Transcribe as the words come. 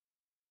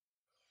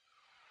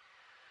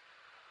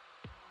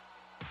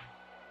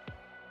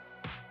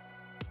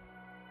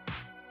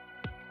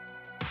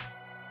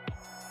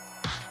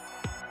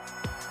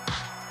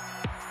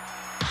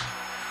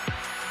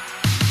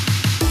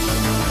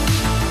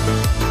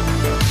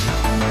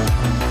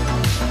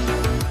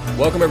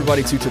Welcome,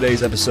 everybody, to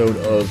today's episode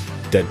of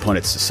Dead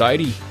Pundit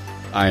Society.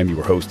 I am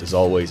your host, as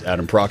always,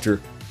 Adam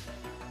Proctor.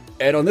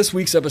 And on this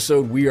week's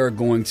episode, we are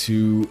going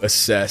to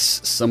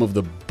assess some of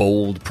the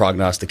bold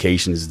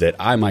prognostications that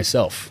I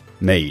myself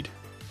made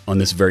on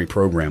this very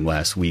program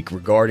last week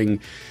regarding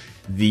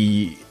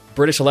the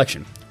British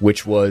election,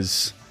 which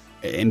was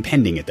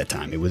impending at that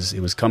time. It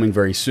was coming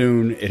very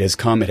soon. It has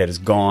come. It has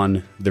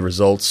gone. The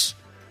results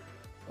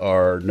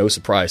are no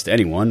surprise to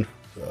anyone.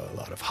 A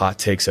lot of hot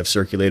takes have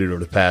circulated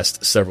over the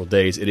past several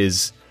days. It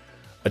is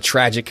a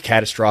tragic,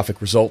 catastrophic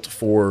result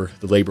for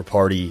the Labour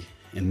Party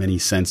in many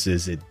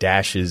senses. It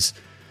dashes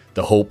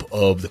the hope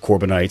of the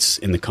Corbynites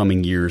in the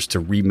coming years to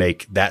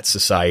remake that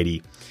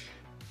society.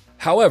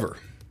 However,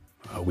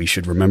 we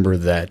should remember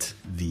that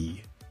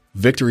the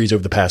victories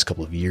over the past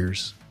couple of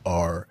years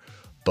are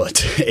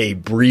but a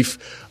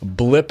brief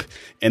blip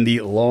in the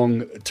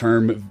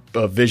long-term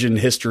vision,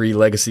 history,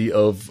 legacy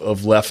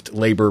of left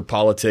Labour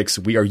politics.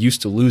 We are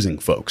used to losing,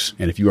 folks.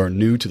 And if you are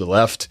new to the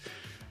left,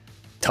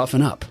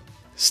 toughen up.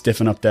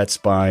 Stiffen up that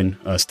spine.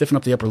 Stiffen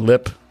up the upper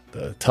lip.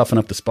 Toughen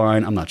up the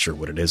spine. I'm not sure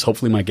what it is.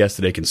 Hopefully my guest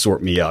today can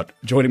sort me out.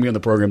 Joining me on the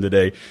program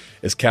today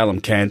is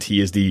Callum Kent. He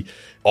is the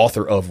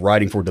author of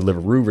Writing for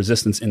Deliveroo,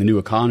 Resistance in the New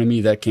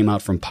Economy. That came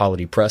out from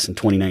Polity Press in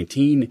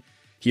 2019.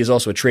 He is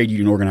also a trade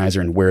union organizer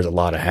and wears a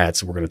lot of hats,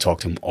 so we're going to talk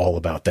to him all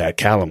about that.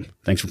 Callum,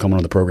 thanks for coming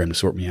on the program to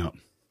sort me out.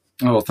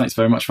 Oh, well, thanks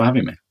very much for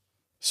having me.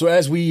 So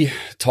as we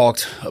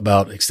talked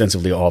about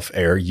extensively off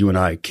air, you and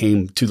I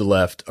came to the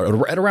left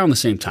at around the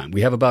same time.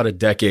 We have about a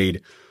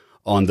decade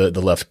on the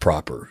left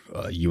proper,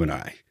 you and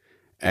I.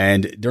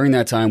 And during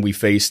that time, we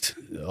faced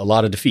a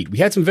lot of defeat. We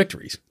had some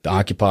victories. The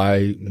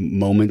Occupy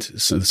moment,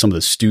 some of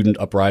the student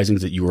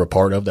uprisings that you were a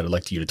part of that I'd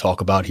like you to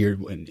talk about here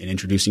and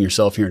introducing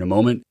yourself here in a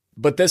moment.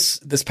 But this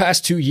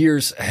past 2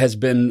 years has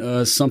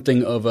been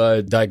something of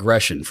a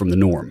digression from the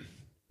norm.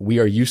 We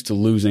are used to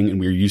losing and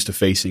we are used to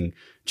facing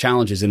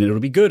challenges. And it'll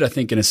be good, I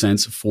think, in a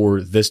sense,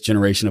 for this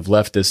generation of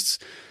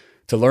leftists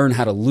to learn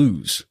how to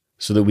lose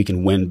so that we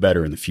can win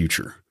better in the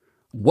future.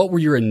 What were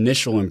your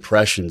initial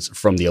impressions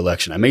from the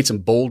election? I made some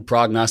bold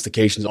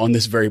prognostications on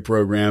this very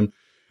program.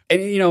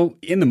 And, you know,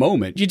 in the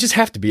moment, you just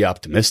have to be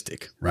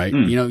optimistic, right?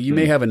 You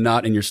may have a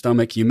knot in your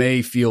stomach. You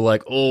may feel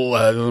like, oh,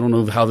 I don't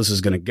know how this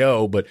is going to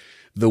go. But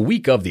the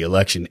week of the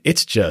election,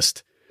 it's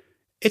just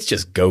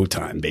go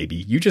time, baby.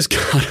 You just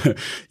gotta,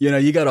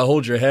 you gotta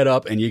hold your head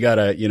up and you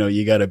gotta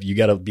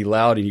be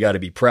loud and you gotta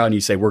be proud. And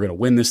you say, we're going to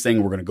win this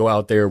thing. We're going to go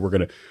out there. We're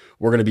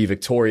going to be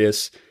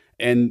victorious.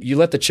 And you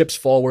let the chips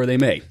fall where they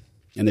may.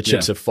 And the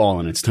chips have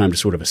fallen. It's time to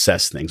sort of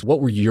assess things.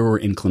 What were your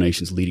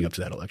inclinations leading up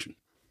to that election?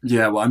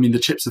 Yeah, well, I mean, the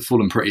chips have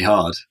fallen pretty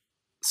hard.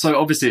 So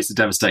obviously it's a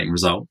devastating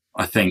result.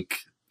 I think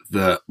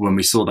that when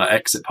we saw that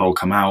exit poll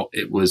come out,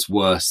 it was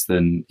worse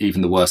than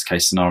even the worst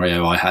case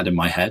scenario I had in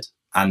my head.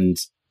 And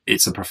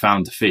it's a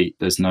profound defeat.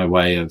 There's no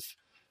way of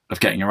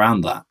getting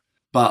around that.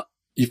 But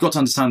you've got to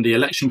understand the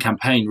election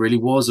campaign really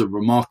was a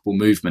remarkable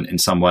movement in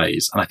some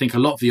ways. And I think a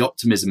lot of the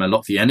optimism, a lot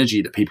of the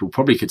energy that people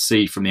probably could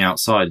see from the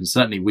outside, and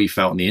certainly we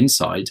felt on the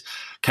inside,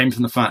 came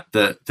from the fact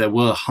that there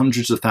were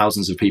hundreds of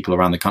thousands of people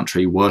around the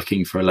country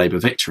working for a Labour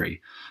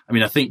victory. I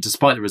mean, I think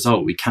despite the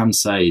result, we can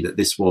say that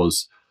this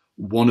was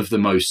one of the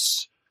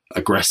most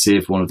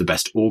aggressive, one of the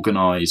best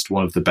organised,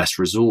 one of the best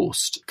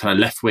resourced kind of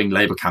left-wing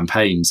Labour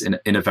campaigns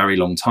in a very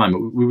long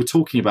time. We were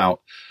talking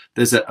about,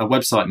 there's a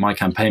website,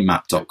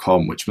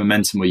 mycampaignmap.com, which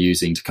Momentum were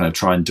using to kind of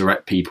try and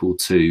direct people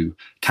to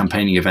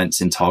campaigning events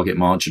in target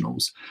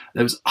marginals.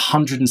 There was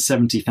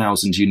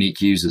 170,000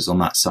 unique users on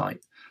that site.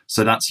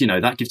 So that's,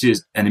 that gives you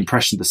an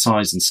impression of the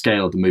size and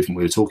scale of the movement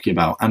we were talking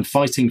about, and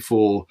fighting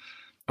for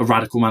a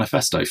radical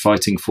manifesto,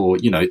 fighting for,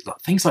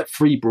 things like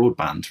free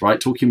broadband, right?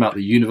 Talking about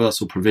the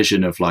universal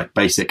provision of like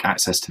basic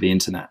access to the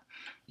internet,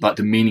 like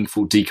the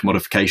meaningful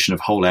decommodification of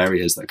whole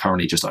areas that are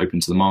currently just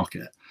open to the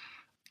market.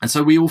 And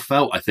so we all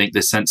felt, I think,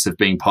 this sense of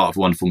being part of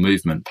a wonderful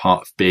movement,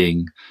 part of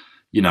being,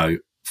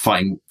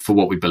 fighting for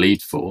what we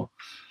believed for.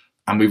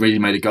 And we really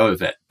made a go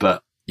of it.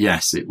 But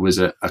yes, it was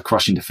a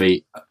crushing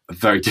defeat, a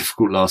very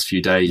difficult last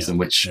few days in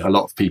which a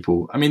lot of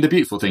people, I mean, the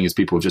beautiful thing is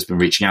people have just been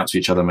reaching out to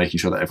each other, making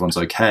sure that everyone's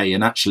okay.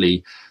 And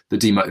actually, the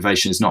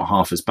demotivation is not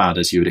half as bad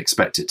as you would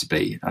expect it to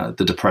be.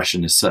 The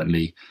depression is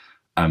certainly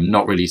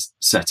not really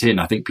set in.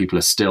 I think people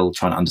are still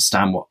trying to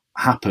understand what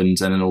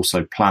happened and then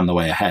also plan the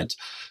way ahead.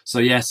 So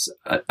yes,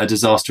 a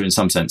disaster in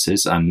some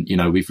senses. And,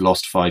 we've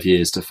lost 5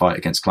 years to fight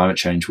against climate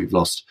change. We've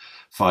lost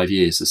 5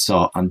 years to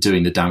start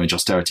undoing the damage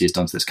austerity has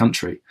done to this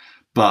country.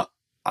 But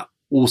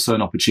also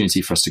an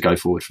opportunity for us to go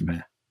forward from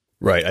here.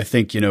 Right. I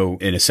think, in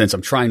a sense,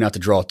 I'm trying not to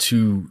draw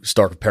too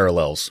stark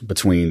parallels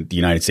between the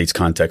United States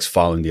context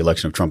following the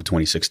election of Trump in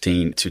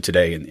 2016 to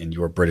today in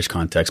your British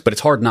context, but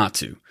it's hard not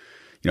to.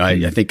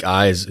 I think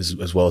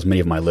as well as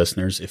many of my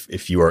listeners,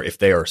 if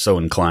they are so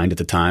inclined at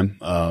the time,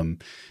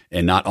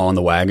 and not on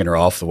the wagon or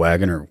off the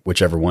wagon or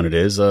whichever one it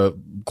is,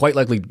 quite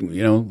likely,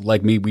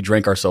 like me, we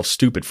drank ourselves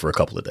stupid for a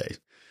couple of days.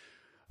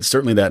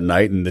 Certainly that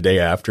night and the day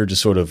after,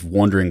 just sort of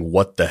wondering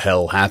what the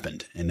hell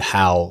happened and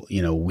how,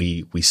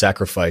 we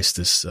sacrificed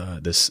this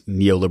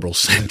neoliberal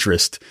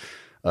centrist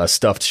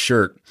stuffed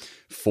shirt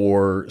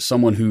for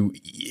someone who,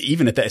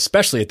 even at that,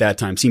 especially at that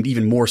time, seemed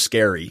even more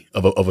scary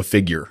of a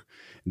figure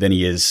than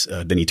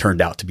he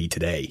turned out to be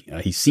today.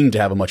 He seemed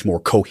to have a much more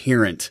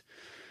coherent,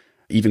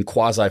 even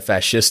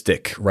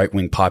quasi-fascistic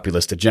right-wing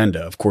populist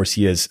agenda. Of course,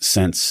 he has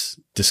since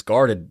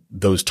discarded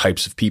those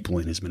types of people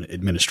in his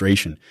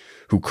administration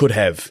who could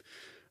have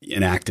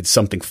enacted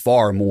something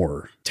far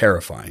more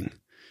terrifying.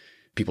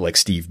 People like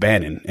Steve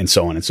Bannon and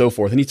so on and so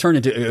forth. And he turned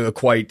into a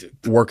quite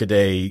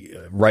workaday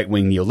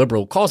right-wing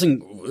neoliberal,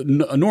 causing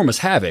enormous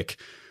havoc,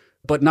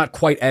 but not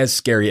quite as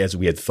scary as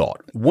we had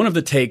thought. One of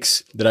the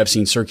takes that I've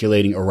seen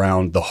circulating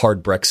around the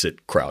hard Brexit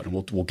crowd, and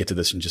we'll get to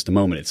this in just a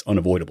moment, it's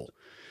unavoidable,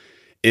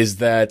 is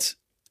that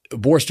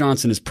Boris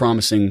Johnson is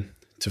promising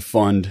to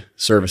fund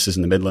services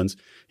in the Midlands.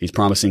 He's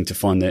promising to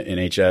fund the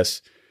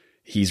NHS.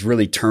 He's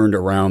really turned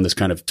around this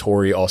kind of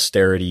Tory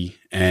austerity,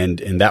 and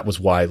that was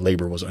why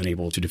Labour was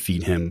unable to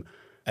defeat him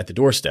at the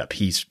doorstep.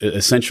 He's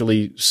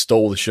essentially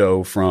stole the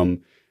show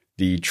from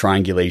the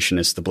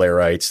triangulationists, the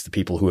Blairites, the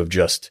people who have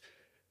just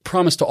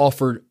promised to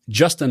offer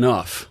just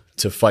enough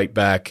to fight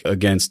back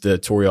against the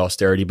Tory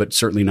austerity, but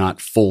certainly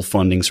not full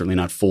funding, certainly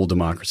not full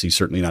democracy,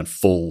 certainly not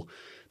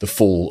the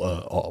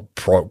full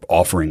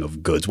offering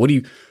of goods.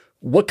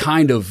 What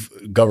kind of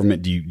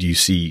government do you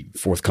see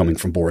forthcoming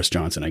from Boris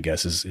Johnson, I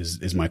guess,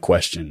 is my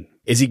question.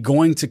 Is he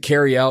going to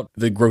carry out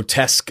the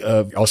grotesque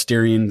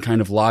Austerian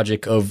kind of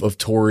logic of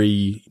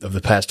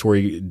the past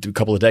Tory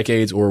couple of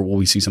decades, or will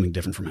we see something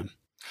different from him?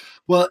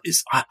 Well,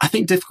 it's, I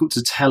think, difficult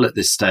to tell at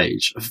this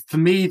stage. For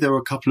me, there were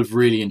a couple of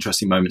really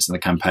interesting moments in the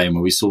campaign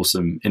where we saw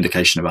some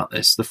indication about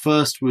this. The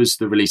first was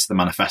the release of the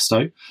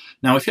manifesto.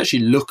 Now, if you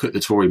actually look at the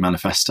Tory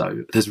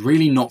manifesto, there's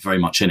really not very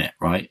much in it,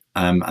 right?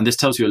 And this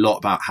tells you a lot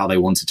about how they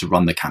wanted to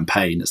run the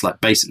campaign. It's like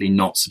basically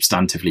not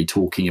substantively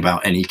talking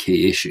about any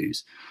key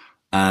issues.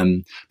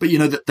 But you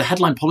know, the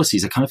headline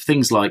policies are kind of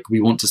things like, we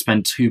want to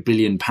spend £2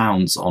 billion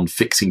on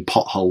fixing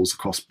potholes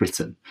across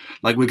Britain.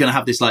 Like, we're going to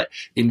have this like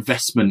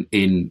investment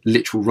in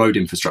literal road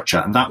infrastructure.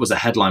 And that was a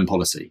headline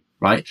policy,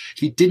 right?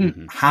 He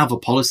didn't have a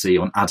policy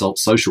on adult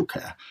social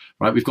care,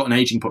 right? We've got an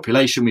aging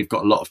population. We've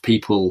got a lot of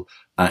people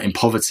in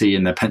poverty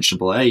in their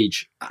pensionable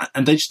age,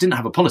 and they just didn't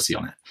have a policy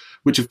on it,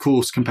 which of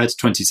course, compared to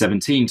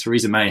 2017,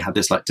 Theresa May had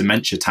this like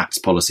dementia tax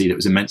policy that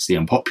was immensely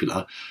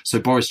unpopular. So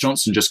Boris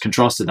Johnson just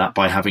contrasted that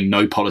by having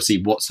no policy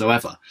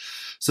whatsoever.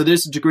 So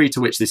there's a degree to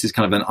which this is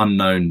kind of an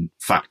unknown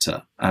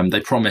factor.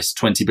 They promised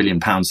 £20 billion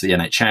to the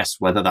NHS,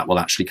 whether that will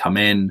actually come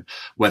in,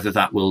 whether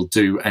that will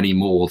do any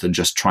more than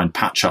just try and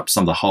patch up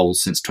some of the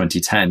holes since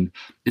 2010.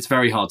 It's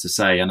very hard to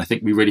say. And I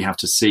think we really have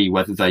to see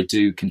whether they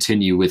do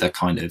continue with a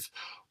kind of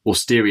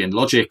Austerian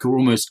logic or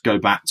almost go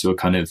back to a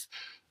kind of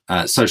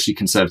socially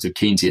conservative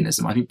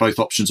Keynesianism. I think both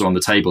options are on the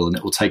table, and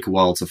it will take a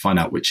while to find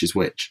out which is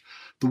which.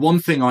 The one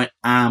thing I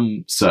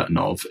am certain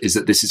of is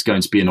that this is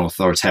going to be an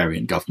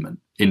authoritarian government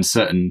in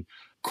certain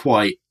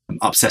quite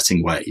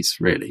upsetting ways,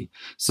 really.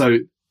 So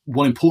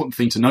one important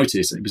thing to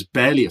notice, it was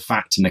barely a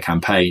fact in the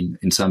campaign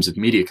in terms of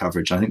media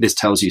coverage. I think this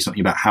tells you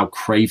something about how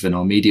craven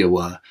our media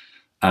were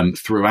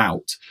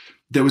throughout.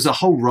 There was a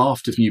whole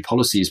raft of new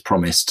policies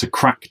promised to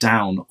crack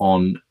down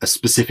on a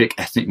specific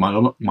ethnic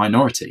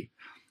minority.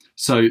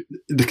 So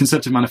the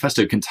Conservative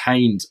Manifesto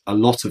contained a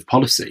lot of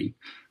policy,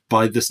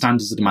 by the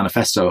standards of the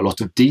manifesto, a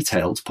lot of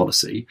detailed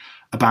policy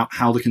about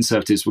how the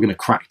Conservatives were going to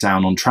crack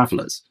down on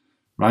travellers,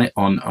 right?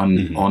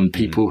 On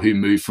people who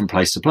move from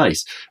place to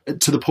place,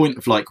 to the point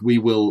of like, we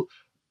will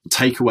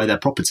take away their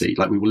property.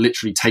 Like, we will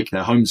literally take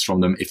their homes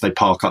from them if they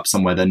park up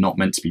somewhere they're not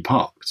meant to be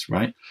parked,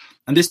 right?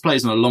 And this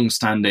plays on a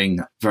long-standing,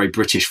 very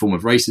British form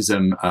of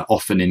racism,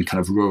 often in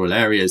kind of rural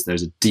areas.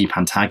 There's a deep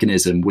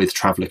antagonism with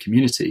traveller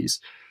communities.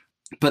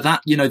 But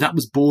that, you know, that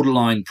was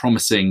borderline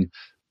promising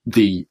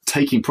the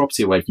taking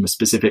property away from a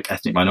specific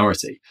ethnic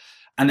minority.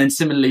 And then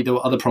similarly, there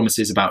were other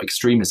promises about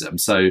extremism.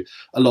 So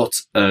a lot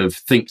of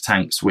think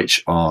tanks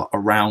which are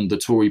around the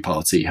Tory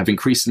party have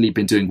increasingly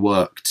been doing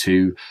work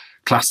to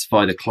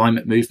classify the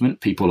climate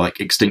movement, people like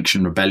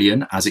Extinction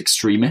Rebellion, as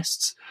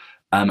extremists.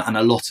 And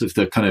a lot of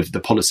the kind of the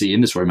policy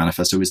in the Tory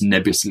manifesto is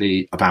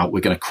nebulously about,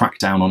 we're going to crack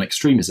down on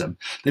extremism.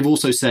 They've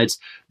also said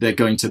they're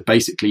going to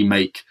basically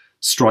make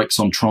strikes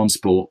on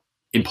transport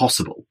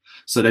impossible.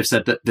 So they've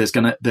said that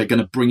they're going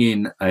to bring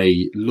in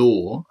a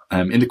law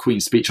in the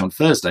Queen's speech on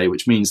Thursday,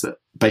 which means that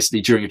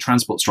basically during a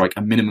transport strike,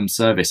 a minimum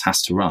service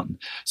has to run.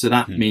 So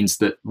that means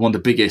that one of the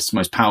biggest,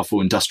 most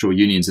powerful industrial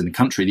unions in the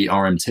country, the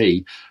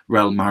RMT,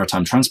 Rail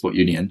Maritime Transport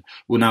Union,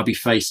 will now be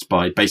faced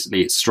by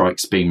basically its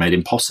strikes being made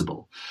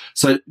impossible.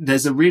 So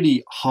there's a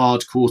really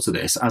hard core to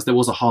this, as there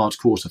was a hard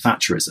core to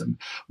Thatcherism,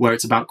 where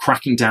it's about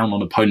cracking down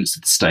on opponents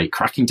of the state,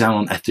 cracking down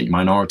on ethnic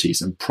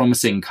minorities, and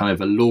promising kind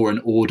of a law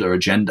and order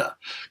agenda,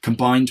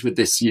 combined with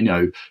this, you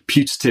know,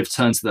 putative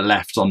turn to the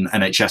left on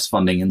NHS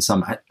funding and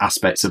some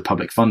aspects of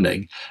public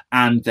funding,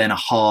 and then a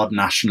hard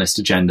nationalist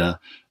agenda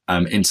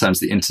in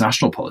terms of the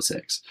international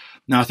politics.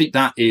 Now, I think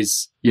that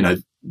is, you know,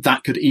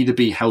 that could either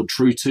be held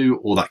true to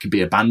or that could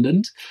be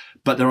abandoned.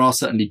 But there are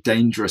certainly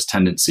dangerous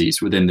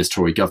tendencies within this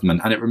Tory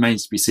government, and it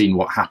remains to be seen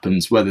what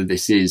happens, whether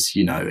this is,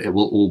 it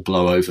will all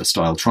blow over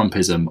style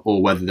Trumpism,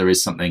 or whether there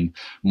is something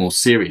more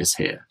serious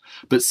here.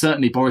 But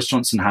certainly Boris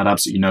Johnson had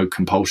absolutely no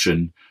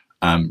compulsion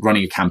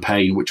running a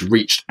campaign which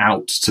reached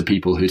out to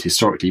people who'd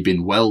historically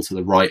been well to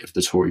the right of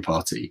the Tory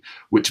party,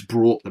 which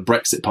brought the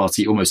Brexit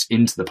party almost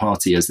into the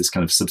party as this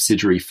kind of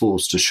subsidiary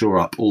force to shore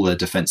up all their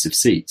defensive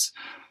seats.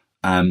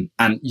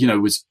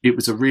 It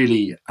was a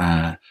really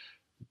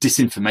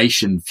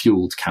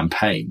disinformation-fueled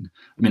campaign.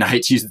 I mean, I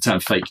hate to use the term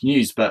fake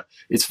news, but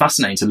it's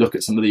fascinating to look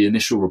at some of the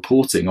initial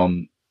reporting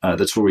on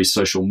the Tories'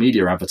 social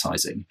media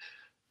advertising.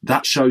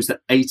 That shows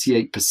that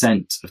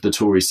 88% of the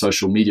Tories'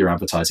 social media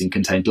advertising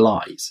contained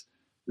lies.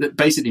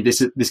 Basically,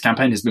 this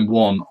campaign has been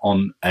won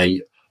on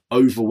a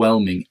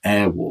overwhelming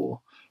air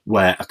war,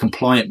 where a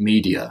compliant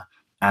media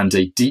and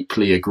a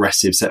deeply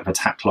aggressive set of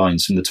attack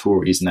lines from the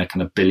Tories and their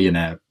kind of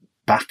billionaire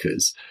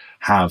backers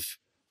have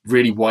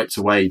really wiped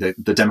away the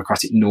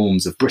democratic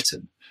norms of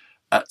Britain.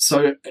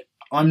 So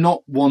I'm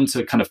not one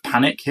to kind of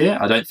panic here.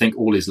 I don't think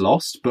all is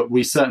lost, but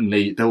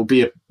there will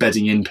be a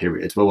bedding in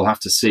period where we'll have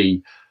to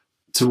see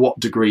to what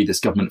degree this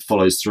government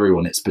follows through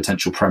on its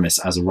potential premise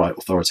as a right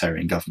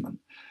authoritarian government.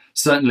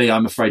 Certainly,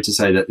 I'm afraid to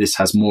say that this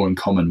has more in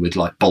common with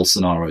like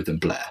Bolsonaro than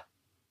Blair.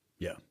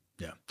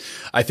 Yeah.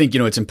 I think,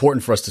 it's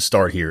important for us to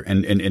start here.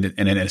 And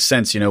in a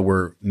sense,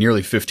 we're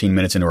nearly 15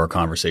 minutes into our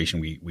conversation.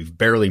 We've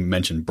barely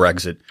mentioned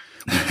Brexit.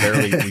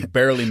 We've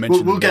barely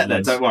mentioned we'll get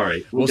there. Don't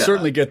worry. We'll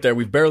certainly get there.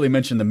 We've barely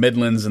mentioned the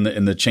Midlands and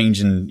the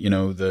change in,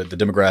 the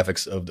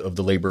demographics of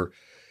the Labour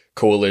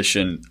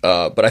coalition.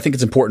 But I think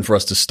it's important for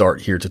us to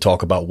start here to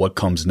talk about what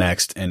comes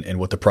next and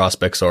what the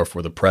prospects are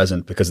for the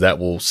present, because that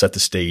will set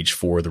the stage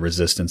for the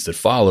resistance that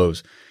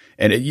follows.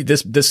 And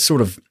this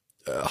sort of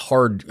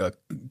hard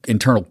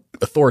internal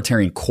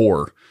authoritarian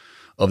core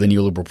of the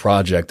neoliberal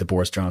project that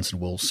Boris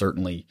Johnson will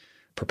certainly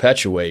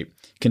perpetuate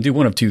can do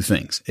one of two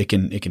things. It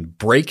can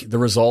break the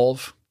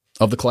resolve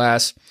of the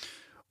class,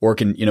 or it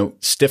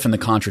can, stiffen the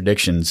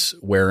contradictions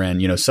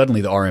wherein,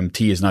 suddenly the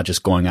RMT is not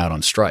just going out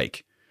on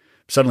strike.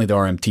 Suddenly the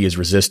RMT is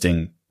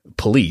resisting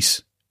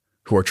police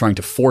who are trying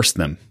to force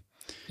them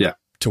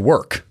to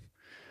work.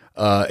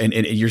 And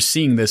you're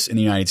seeing this in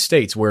the United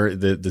States, where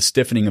the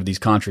stiffening of these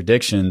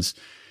contradictions.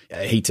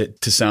 I hate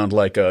to sound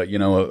like a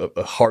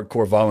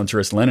hardcore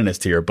voluntarist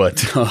Leninist here,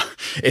 but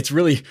it's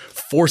really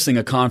forcing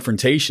a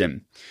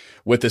confrontation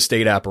with the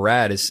state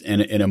apparatus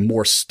in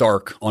more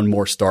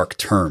stark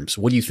terms.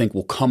 What do you think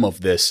will come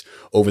of this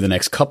over the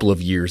next couple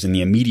of years in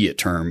the immediate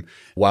term,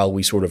 while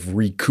we sort of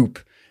recoup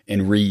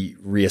and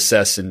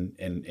reassess and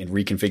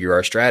reconfigure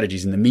our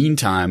strategies? In the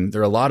meantime,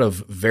 there are a lot of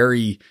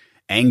very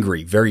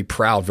angry, very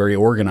proud, very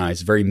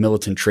organized, very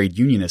militant trade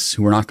unionists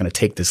who are not going to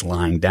take this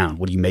lying down.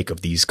 What do you make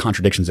of these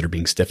contradictions that are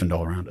being stiffened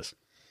all around us?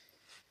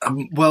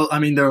 Well, I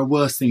mean, there are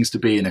worse things to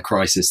be in a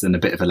crisis than a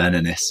bit of a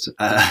Leninist.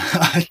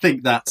 I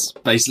think that's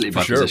basically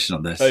my position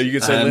on this. You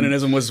could say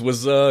Leninism was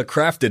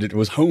crafted, it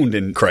was honed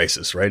in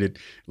crisis, right?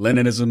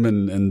 Leninism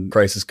and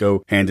crisis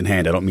go hand in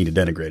hand. I don't mean to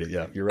denigrate it.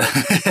 Yeah, you're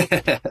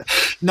right.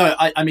 No,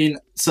 I mean,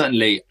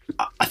 certainly,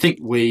 I think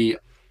we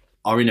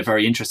are in a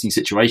very interesting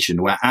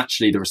situation where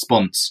actually the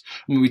response,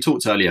 we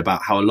talked earlier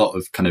about how a lot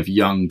of kind of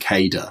young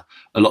cadre,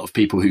 a lot of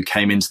people who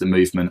came into the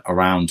movement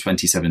around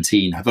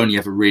 2017 have only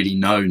ever really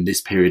known this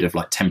period of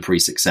like temporary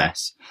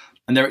success.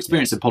 And their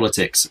experience of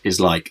politics is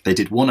like they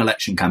did one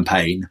election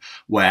campaign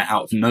where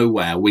out of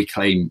nowhere we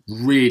came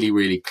really,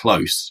 really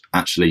close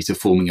actually to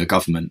forming a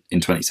government in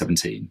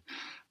 2017.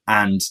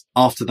 And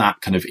after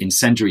that kind of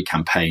incendiary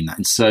campaign, that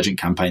insurgent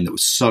campaign that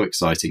was so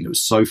exciting, that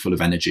was so full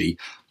of energy,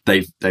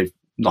 they've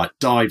like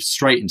dived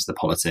straight into the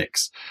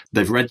politics.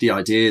 They've read the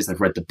ideas, they've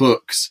read the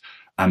books,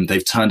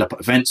 they've turned up at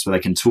events where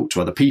they can talk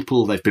to other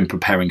people, they've been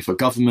preparing for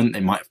government,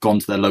 they might have gone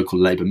to their local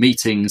Labour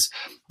meetings,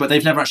 but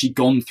they've never actually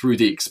gone through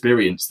the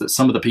experience that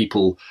some of the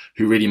people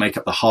who really make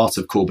up the heart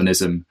of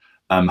Corbynism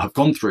have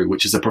gone through,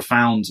 which is a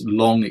profound,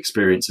 long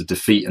experience of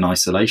defeat and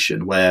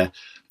isolation, where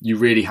you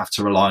really have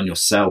to rely on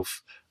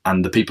yourself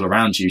and the people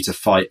around you to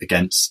fight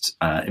against,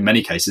 in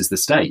many cases, the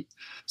state.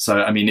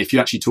 So, I mean, if you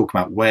actually talk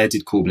about where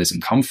did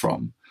Corbynism come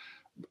from,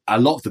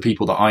 a lot of the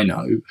people that I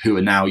know who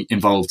are now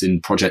involved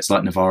in projects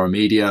like Novara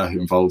Media, who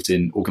are involved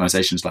in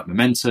organisations like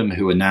Momentum,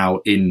 who are now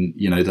in,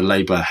 the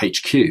Labour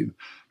HQ,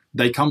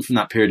 they come from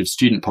that period of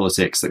student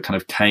politics that kind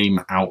of came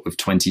out of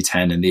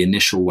 2010 and the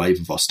initial wave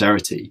of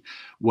austerity,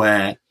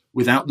 where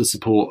without the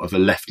support of a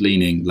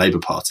left-leaning Labour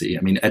Party,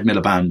 I mean, Ed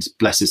Miliband,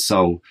 bless his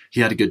soul,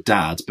 he had a good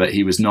dad, but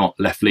he was not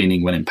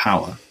left-leaning when in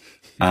power.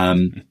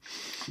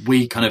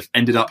 We kind of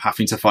ended up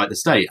having to fight the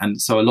state.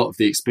 And so a lot of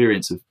the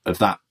experience of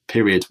that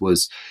period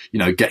was,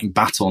 getting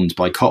batoned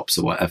by cops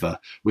or whatever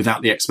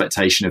without the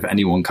expectation of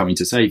anyone coming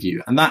to save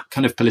you. And that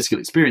kind of political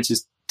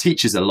experience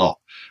teaches a lot.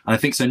 And I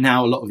think so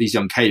now a lot of these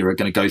young cadre are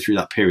going to go through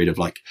that period of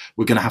like,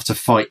 we're going to have to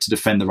fight to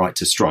defend the right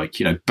to strike.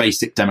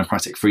 Basic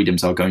democratic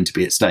freedoms are going to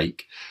be at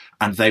stake.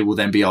 And they will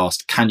then be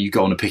asked, can you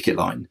go on a picket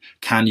line?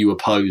 Can you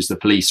oppose the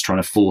police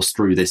trying to force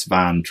through this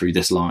van, through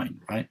this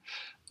line, right?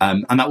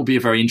 And that will be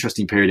a very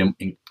interesting period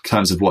in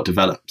terms of what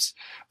develops.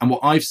 And what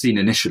I've seen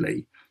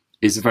initially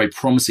is a very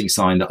promising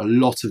sign that a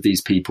lot of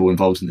these people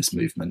involved in this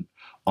movement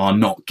are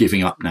not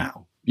giving up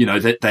now.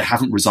 They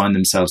haven't resigned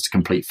themselves to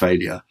complete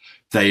failure.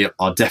 They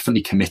are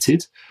definitely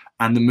committed.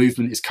 And the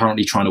movement is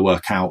currently trying to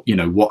work out,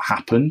 what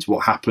happened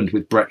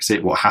with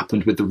Brexit, what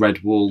happened with the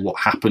Red Wall,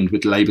 what happened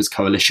with Labour's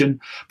coalition,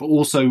 but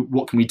also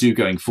what can we do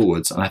going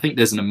forwards? And I think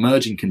there's an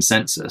emerging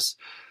consensus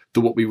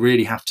that what we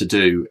really have to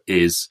do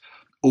is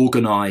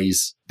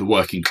organise the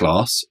working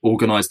class,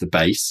 organise the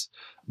base,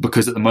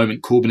 because at the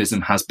moment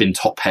Corbynism has been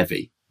top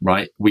heavy,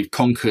 right? We've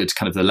conquered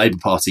kind of the Labour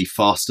Party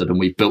faster than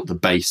we've built the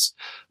base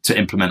to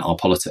implement our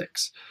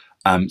politics.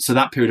 So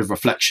that period of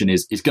reflection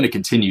is going to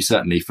continue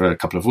certainly for a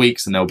couple of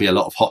weeks, and there'll be a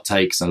lot of hot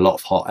takes and a lot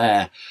of hot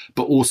air,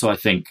 but also I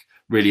think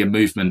really a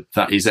movement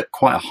that is at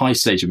quite a high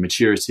stage of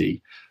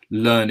maturity,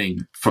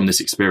 learning from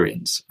this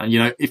experience. And,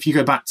 if you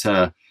go back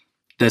to,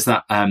 there's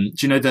that, do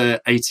you know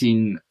the I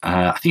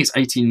think it's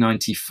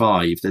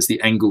 1895, there's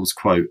the Engels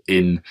quote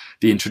in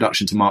the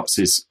introduction to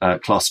Marx's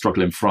Class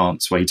Struggle in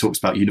France, where he talks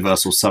about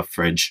universal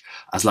suffrage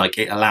as like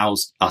it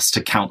allows us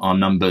to count our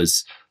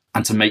numbers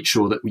and to make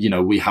sure that,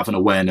 we have an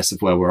awareness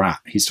of where we're at.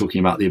 He's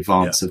talking about the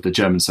advance of the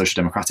German Social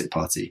Democratic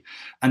Party.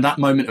 And that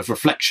moment of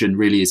reflection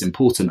really is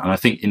important. And I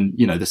think in,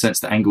 the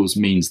sense that Engels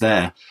means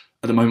there,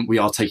 at the moment, we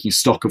are taking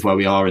stock of where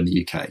we are in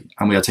the UK,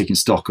 and we are taking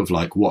stock of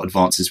like what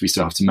advances we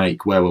still have to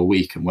make, where we're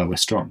weak and where we're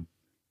strong.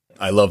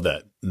 I love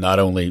that. Not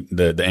only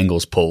the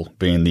Engels pull,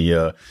 being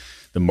the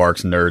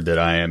Marx nerd that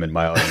I am in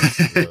my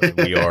audience,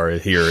 we are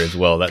here as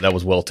well. That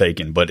was well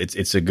taken, but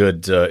it's a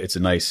good, it's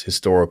a nice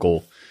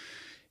historical.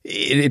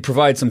 It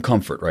provides some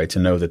comfort, right, to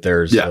know that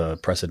there's a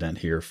precedent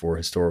here for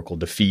historical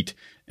defeat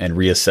and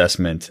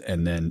reassessment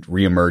and then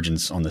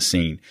reemergence on the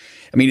scene.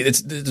 I mean,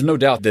 there's no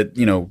doubt that,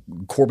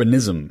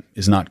 Corbynism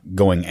is not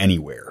going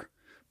anywhere.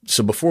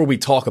 So before we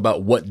talk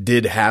about what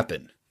did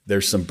happen,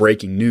 there's some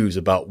breaking news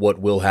about what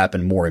will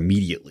happen more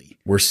immediately.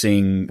 We're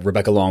seeing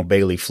Rebecca Long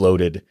Bailey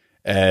floated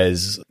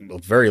as a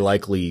very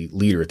likely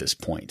leader at this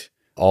point.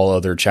 All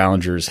other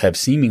challengers have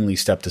seemingly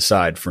stepped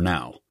aside for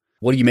now.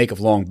 What do you make of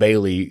Long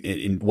Bailey?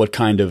 In what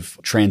kind of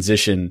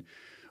transition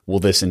will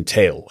this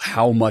entail?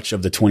 How much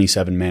of the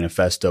 27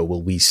 manifesto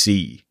will we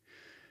see,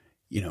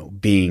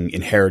 being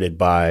inherited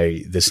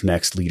by this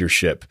next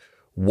leadership?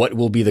 What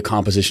will be the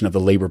composition of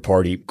the Labour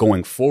Party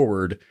going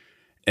forward?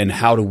 And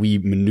how do we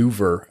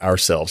maneuver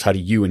ourselves? How do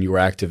you and your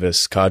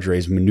activist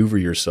cadres maneuver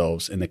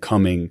yourselves in the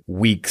coming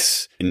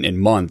weeks and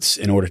months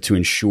in order to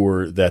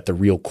ensure that the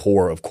real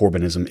core of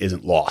Corbynism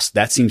isn't lost?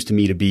 That seems to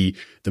me to be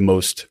the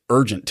most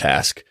urgent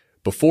task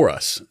before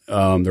us.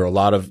 There's a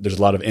lot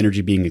of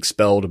energy being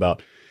expelled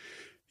about,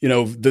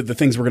 the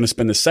things we're going to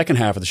spend the second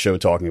half of the show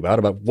talking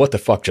about what the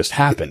fuck just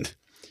happened.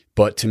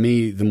 But to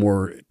me, the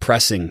more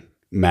pressing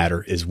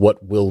matter is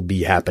what will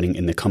be happening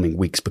in the coming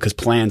weeks, because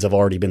plans have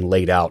already been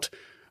laid out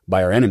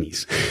by our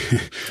enemies,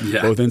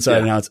 both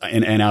inside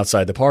and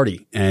outside the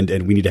party.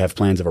 And we need to have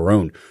plans of our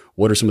own.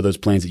 What are some of those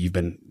plans that you've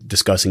been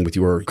discussing with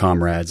your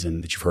comrades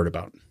and that you've heard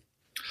about?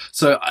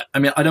 So, I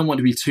mean, I don't want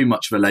to be too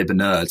much of a Labour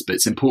nerd, but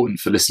it's important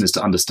for listeners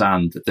to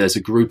understand that there's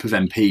a group of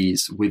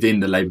MPs within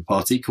the Labour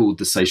Party called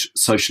the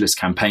Socialist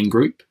Campaign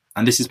Group.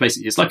 And this is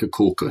basically, it's like a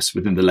caucus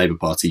within the Labour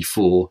Party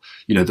for,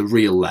 the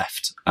real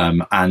left.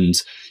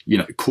 And,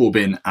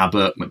 Corbyn,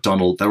 Abbott,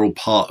 McDonnell, they're all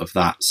part of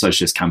that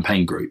Socialist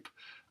Campaign Group.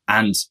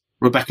 And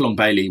Rebecca Long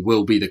Bailey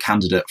will be the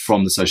candidate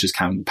from the Socialist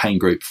Campaign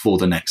Group for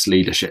the next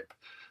leadership.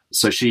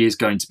 So she is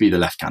going to be the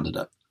left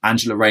candidate.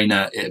 Angela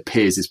Rayner, it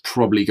appears, is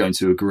probably going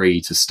to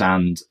agree to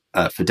stand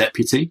for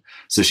deputy.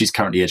 So she's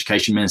currently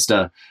Education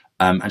Minister,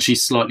 and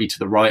she's slightly to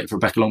the right of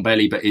Rebecca Long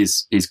Bailey, but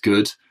is a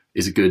good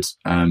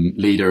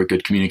leader, a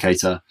good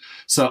communicator.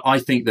 So I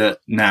think that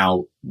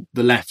now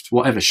the left,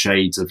 whatever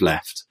shades of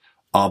left,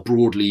 are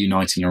broadly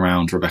uniting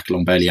around Rebecca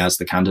Long Bailey as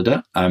the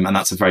candidate, and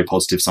that's a very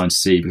positive sign to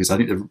see, because I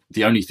think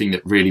the only thing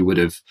that really would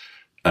have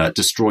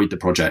destroyed the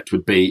project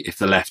would be if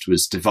the left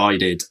was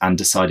divided and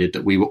decided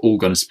that we were all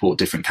going to support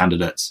different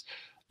candidates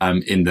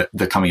in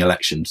the coming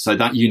election. So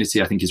that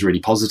unity, I think, is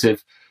really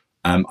positive.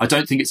 I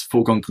don't think it's a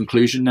foregone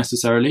conclusion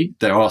necessarily.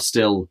 There are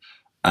still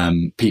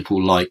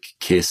people like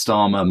Keir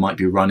Starmer might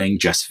be running,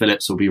 Jess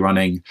Phillips will be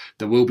running.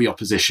 There will be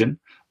opposition,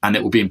 and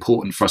it will be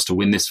important for us to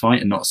win this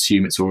fight and not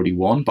assume it's already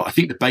won. But I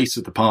think the base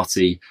of the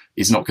party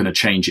is not going to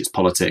change its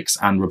politics,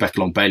 and Rebecca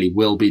Long Bailey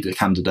will be the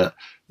candidate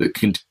that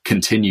can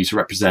continue to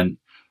represent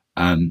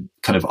kind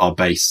of our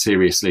base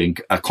seriously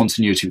and a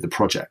continuity of the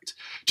project.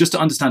 Just to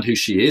understand who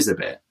she is a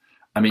bit,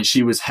 I mean,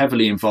 she was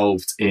heavily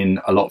involved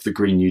in a lot of the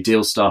Green New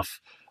Deal stuff.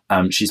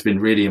 She's been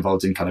really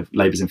involved in kind of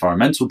Labour's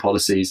environmental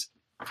policies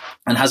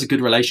and has a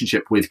good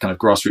relationship with kind of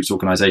grassroots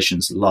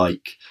organisations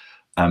like,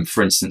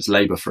 for instance,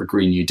 Labour for a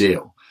Green New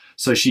Deal.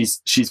 So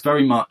she's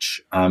very much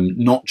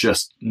not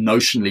just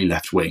notionally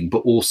left-wing, but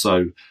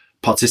also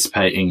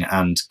participating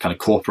and kind of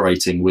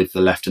cooperating with the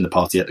left in the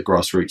party at the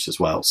grassroots as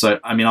well. So,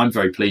 I mean, I'm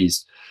very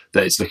pleased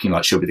that it's looking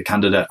like she'll be the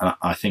candidate, and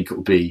I think it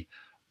will be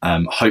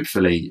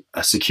hopefully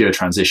a secure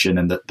transition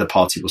and that the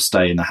party will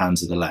stay in the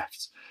hands of the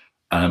left.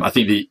 I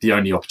think the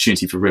only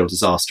opportunity for real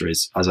disaster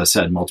is, as I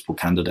said, multiple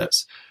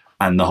candidates,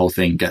 and the whole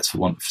thing gets, for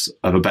want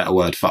of a better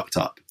word, fucked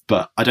up.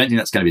 But I don't think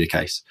that's going to be the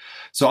case.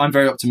 So I'm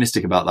very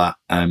optimistic about that.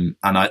 And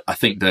I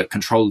think that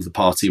control of the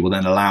party will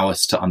then allow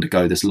us to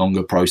undergo this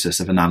longer process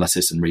of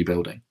analysis and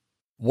rebuilding.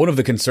 One of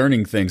the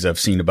concerning things I've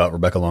seen about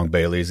Rebecca Long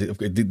Bailey is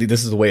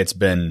this is the way it's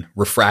been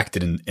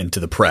refracted into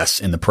the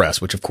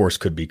press, which of course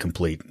could be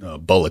complete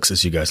bollocks,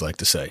 as you guys like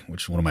to say,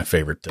 which is one of my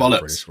favorite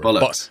bollocks.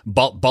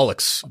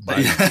 Bollocks.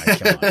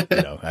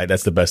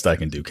 That's the best I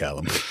can do,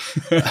 Callum.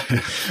 I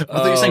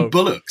thought you were saying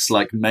bullocks,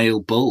 like male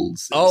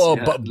bulls.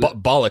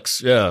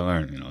 Bollocks.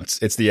 Yeah,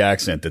 it's the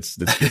accent that's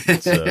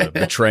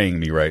betraying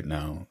me right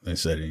now. They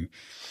said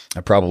I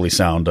probably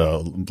sound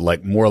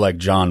more like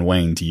John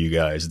Wayne to you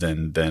guys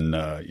than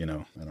I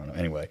don't know.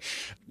 Anyway,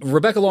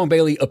 Rebecca Long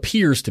Bailey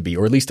appears to be,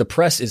 or at least the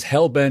press is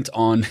hell-bent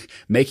on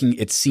making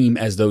it seem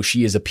as though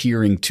she is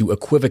appearing to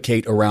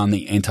equivocate around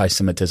the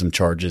anti-Semitism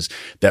charges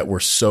that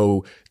were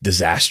so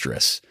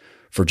disastrous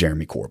for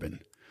Jeremy Corbyn.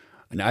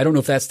 And I don't know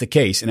if that's the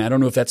case, and I don't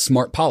know if that's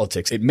smart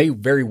politics. It may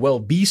very well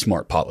be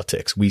smart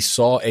politics. We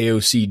saw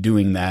AOC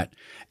doing that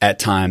at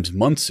times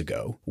months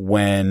ago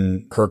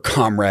when her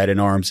comrade in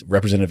arms,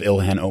 Representative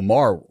Ilhan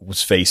Omar,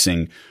 was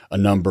facing a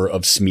number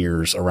of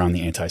smears around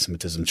the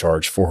anti-Semitism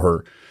charge for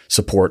her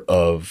support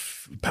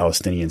of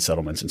Palestinian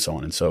settlements and so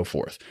on and so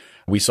forth.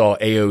 We saw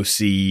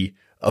AOC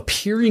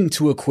appearing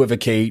to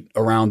equivocate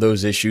around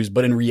those issues,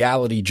 but in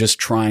reality just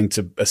trying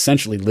to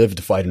essentially live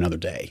to fight another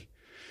day,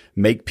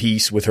 make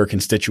peace with her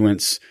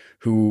constituents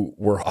who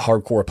were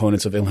hardcore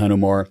opponents of Ilhan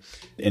Omar,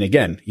 and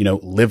again,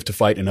 live to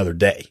fight another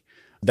day.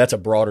 That's a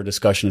broader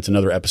discussion. It's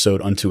another episode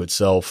unto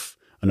itself,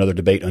 another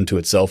debate unto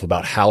itself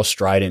about how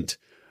strident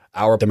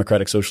our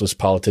democratic socialist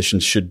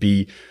politicians should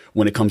be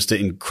when it comes to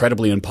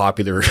incredibly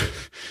unpopular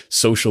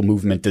social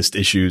movementist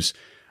issues.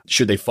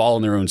 Should they fall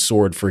on their own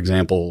sword, for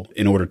example,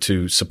 in order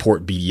to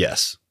support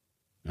BDS?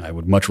 I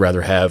would much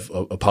rather have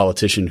a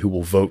politician who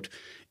will vote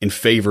in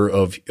favor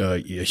of a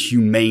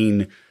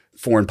humane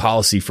foreign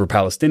policy for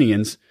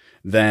Palestinians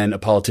than a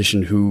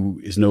politician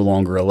who is no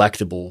longer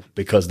electable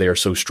because they are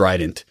so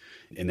strident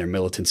in their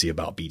militancy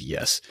about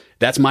BDS.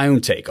 That's my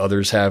own take.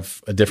 Others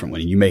have a different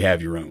one, and you may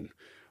have your own.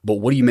 But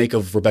what do you make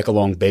of Rebecca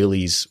Long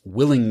Bailey's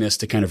willingness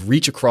to kind of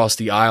reach across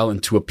the aisle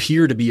and to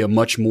appear to be a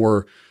much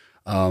more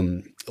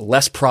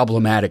less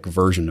problematic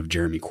version of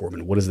Jeremy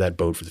Corbyn? What does that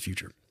bode for the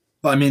future?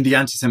 Well, I mean, the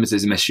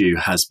anti-Semitism issue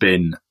has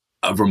been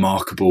a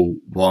remarkable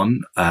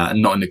one,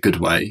 not in a good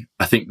way.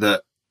 I think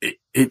that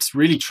it's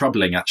really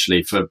troubling,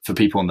 actually, for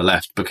people on the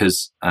left,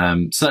 because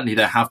certainly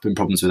there have been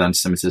problems with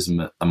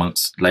anti-Semitism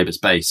amongst Labour's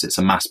base. It's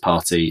a mass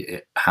party.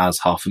 It has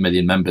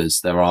 500,000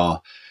 members. There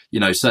are,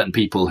 certain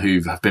people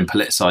who have been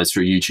politicised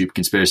through YouTube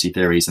conspiracy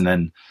theories and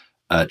then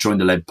joined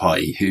the Labour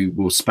Party who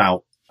will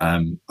spout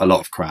a lot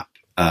of crap,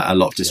 a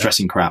lot of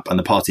distressing crap, and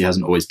the party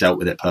hasn't always dealt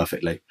with it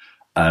perfectly.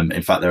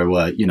 In fact, there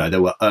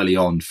were early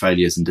on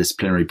failures in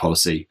disciplinary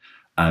policy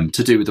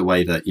to do with the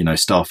way that,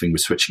 staffing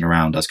was switching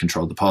around as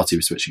control of the party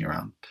was switching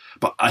around.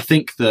 But I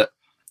think that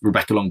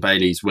Rebecca Long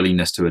Bailey's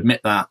willingness to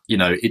admit that,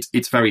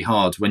 it's very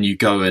hard when you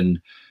go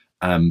and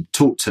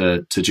talk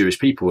to Jewish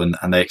people and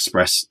they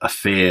express a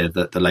fear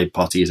that the Labour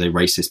Party is a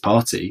racist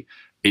party.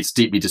 It's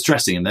deeply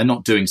distressing, and they're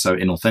not doing so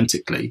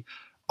inauthentically.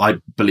 I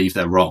believe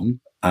they're wrong.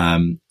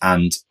 And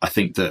I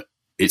think that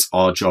it's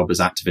our job as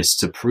activists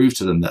to prove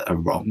to them that they're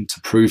wrong,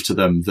 to prove to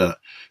them that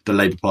the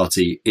Labour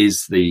Party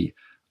is the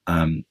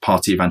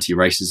party of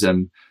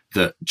anti-racism,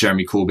 that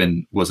Jeremy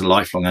Corbyn was a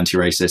lifelong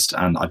anti-racist,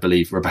 and I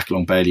believe Rebecca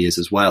Long Bailey is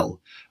as well,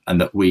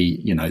 and that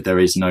there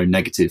is no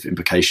negative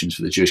implications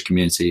for the Jewish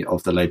community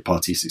of the Labour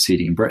Party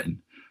succeeding in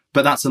Britain.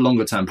 But that's a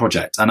longer term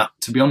project. And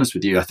to be honest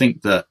with you, I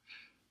think that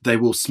they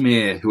will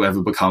smear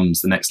whoever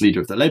becomes the next leader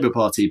of the Labour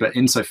Party, but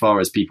insofar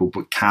as people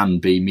can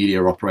be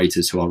media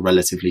operators who are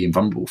relatively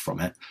invulnerable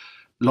from it,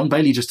 Long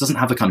Bailey just doesn't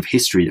have the kind of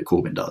history that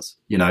Corbyn does.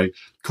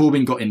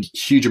 Corbyn got in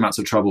huge amounts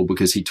of trouble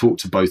because he talked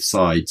to both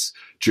sides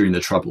during the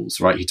Troubles,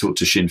 right? He talked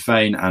to Sinn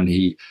Féin and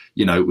he,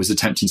 was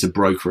attempting to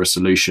broker a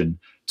solution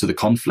to the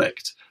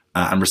conflict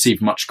and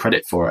received much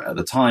credit for it at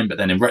the time. But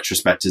then in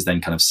retrospect is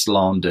then kind of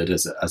slandered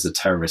as a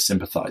terrorist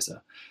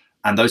sympathiser.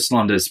 And those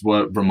slanders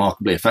were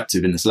remarkably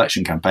effective in this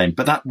election campaign.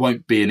 But that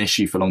won't be an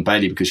issue for Long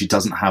Bailey because she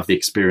doesn't have the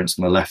experience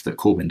on the left that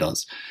Corbyn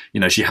does.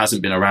 She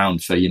hasn't been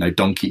around for,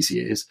 donkey's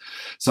years.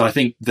 So I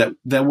think that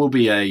there will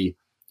be a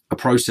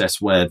process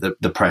where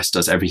the press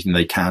does everything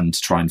they can to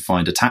try and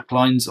find attack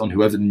lines on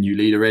whoever the new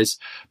leader is.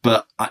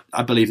 But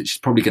I believe that she's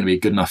probably going to be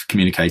a good enough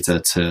communicator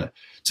to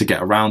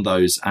get around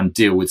those and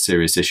deal with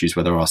serious issues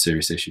where there are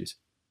serious issues.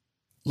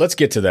 Let's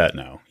get to that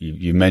now.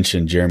 You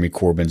mentioned Jeremy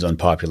Corbyn's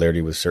unpopularity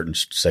with certain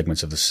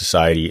segments of the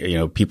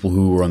society. People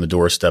who were on the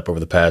doorstep over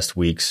the past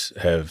weeks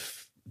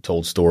have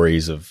told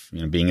stories of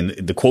being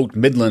in the quote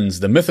Midlands,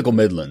 the mythical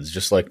Midlands,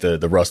 just like the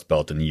Rust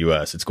Belt in the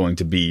U.S. It's going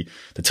to be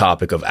the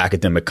topic of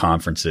academic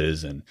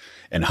conferences and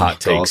hot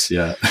takes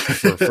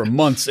for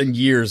months and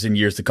years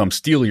to come.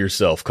 Steel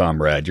yourself,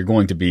 comrade. You're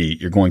going to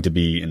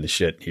be in the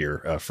shit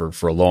here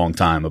for a long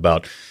time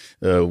about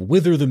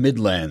wither the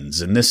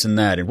Midlands and this and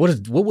that. And what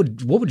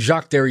would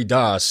Jacques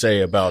Derrida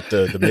say about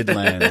the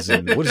Midlands?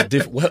 And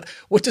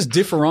what does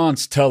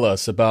difference tell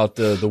us about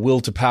the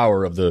will to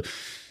power of the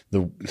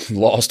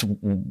lost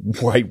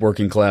white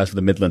working class of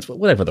the Midlands?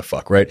 Whatever the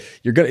fuck, right?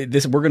 We're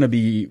gonna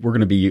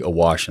be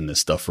awash in this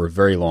stuff for a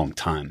very long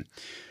time.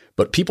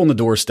 But people on the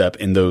doorstep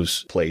in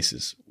those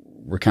places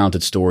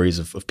recounted stories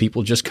of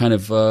people just kind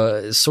of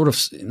sort of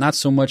not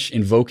so much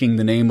invoking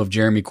the name of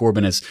Jeremy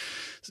Corbyn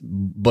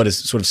but as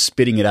sort of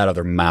spitting it out of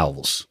their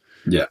mouths.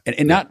 Yeah.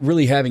 And not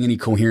really having any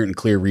coherent and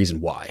clear reason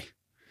why.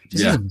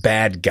 He's a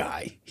bad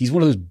guy. He's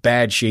one of those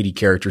bad, shady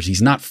characters.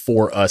 He's not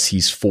for us.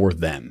 He's for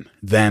them.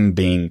 Them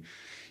being,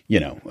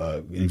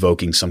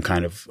 invoking some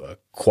kind of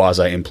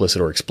quasi-implicit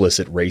or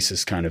explicit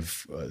racist kind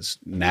of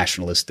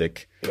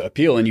nationalistic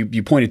appeal. And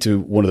you pointed to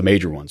one of the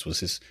major ones was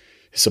his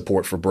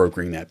support for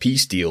brokering that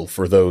peace deal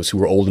for those who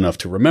were old enough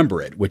to remember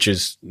it, which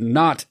is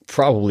not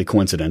probably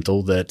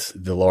coincidental that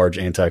the large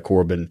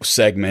anti-Corbyn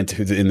segment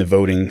in the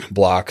voting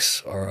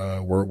blocks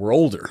were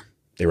older.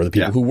 They were the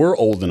people who were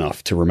old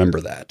enough to remember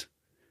that.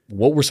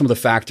 What were some of the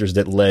factors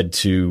that led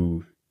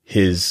to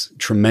his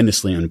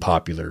tremendously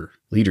unpopular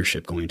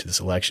leadership going into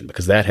this election?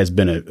 Because that has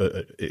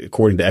been,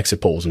 according to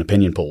exit polls and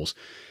opinion polls,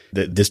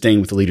 the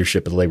disdain with the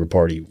leadership of the Labour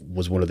Party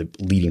was one of the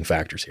leading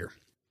factors here.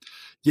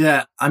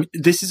 Yeah, I mean,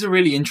 this is a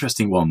really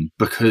interesting one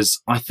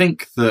because I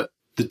think that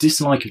the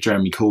dislike of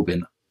Jeremy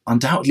Corbyn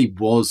undoubtedly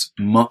was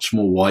much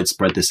more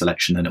widespread this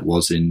election than it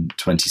was in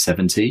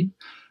 2017,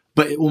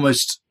 but it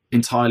almost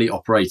entirely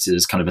operated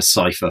as kind of a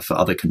cipher for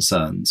other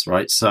concerns,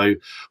 right? So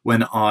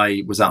when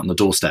I was out on the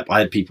doorstep, I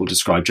had people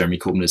describe Jeremy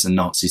Corbyn as a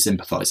Nazi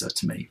sympathizer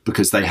to me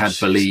because they had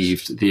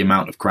believed the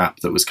amount of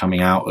crap that was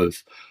coming out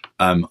of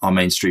our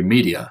mainstream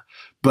media.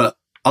 But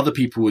other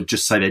people would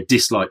just say they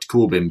disliked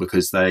Corbyn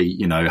because they,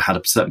 had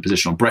a certain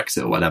position on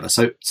Brexit or whatever.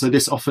 So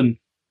this often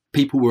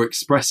people were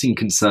expressing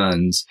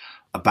concerns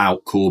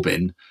about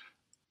Corbyn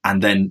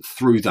and then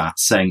through that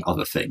saying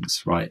other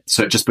things, right?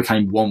 So it just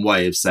became one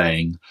way of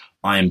saying,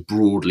 I am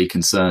broadly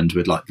concerned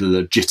with the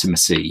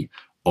legitimacy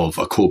of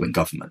a Corbyn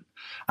government.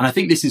 And I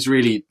think this is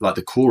really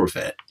the core of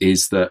it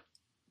is that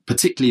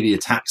particularly the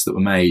attacks that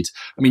were made.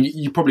 I mean,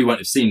 you probably won't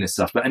have seen this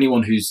stuff, but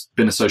anyone who's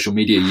been a social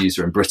media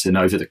user in Britain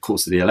over the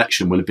course of the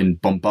election will have been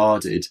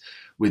bombarded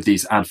with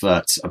these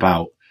adverts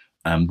about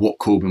what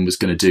Corbyn was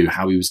going to do,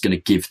 how he was going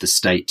to give the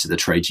state to the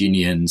trade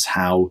unions,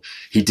 how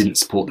he didn't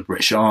support the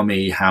British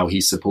Army, how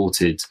he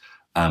supported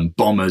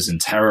bombers and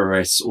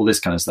terrorists, all this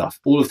kind of stuff.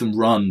 All of them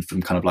run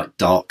from kind of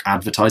dark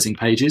advertising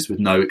pages with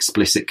no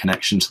explicit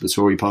connection to the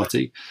Tory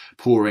party,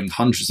 pouring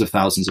hundreds of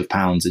thousands of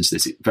pounds into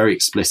this very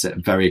explicit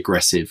and very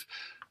aggressive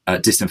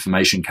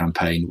disinformation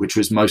campaign, which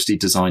was mostly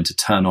designed to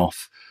turn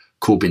off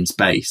Corbyn's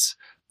base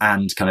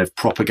and kind of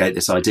propagate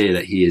this idea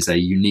that he is a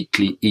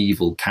uniquely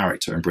evil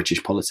character in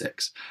British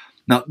politics.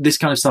 Now, this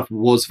kind of stuff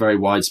was very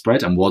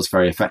widespread and was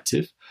very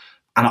effective.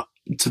 And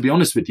to be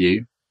honest with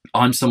you,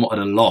 I'm somewhat at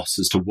a loss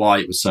as to why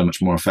it was so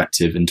much more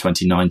effective in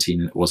 2019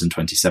 than it was in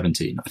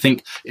 2017. I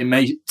think it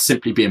may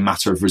simply be a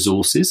matter of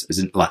resources, as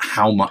in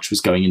how much was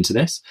going into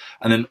this.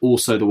 And then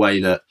also the way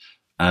that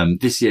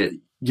this year,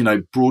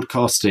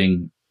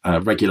 broadcasting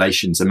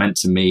regulations are meant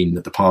to mean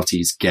that the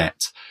parties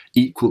get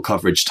equal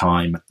coverage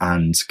time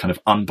and kind of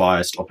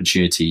unbiased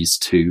opportunities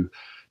to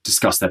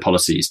discuss their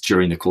policies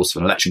during the course of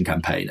an election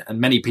campaign.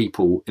 And many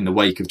people in the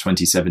wake of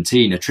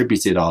 2017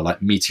 attributed our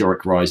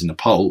meteoric rise in the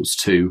polls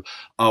to,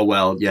 oh,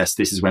 well, yes,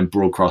 this is when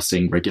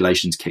broadcasting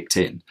regulations kicked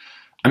in.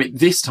 I mean,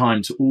 this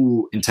time, to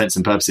all intents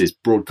and purposes,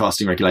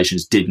 broadcasting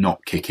regulations did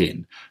not kick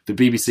in. The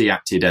BBC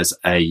acted as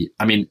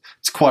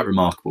it's quite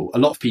remarkable. A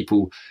lot of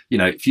people,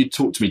 if you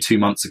talk to me 2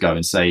 months ago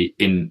and say,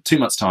 in 2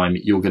 months' time,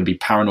 you're going to be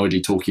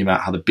paranoidly talking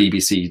about how the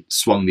BBC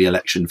swung the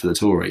election for the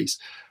Tories,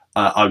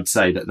 I would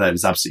say that there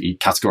was absolutely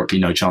categorically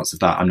no chance of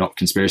that. I'm not a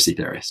conspiracy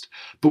theorist.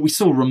 But we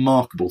saw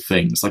remarkable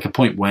things, like a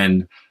point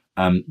when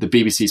the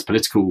BBC's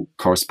political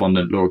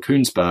correspondent, Laura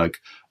Kuenssberg,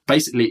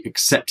 basically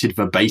accepted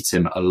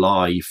verbatim a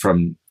lie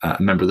from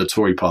a member of the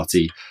Tory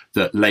party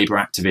that Labour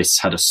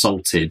activists had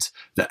assaulted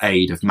the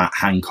aide of Matt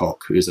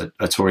Hancock, who is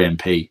a Tory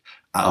MP,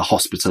 at a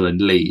hospital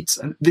in Leeds.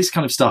 And this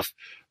kind of stuff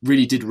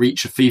really did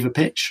reach a fever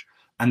pitch.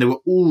 And there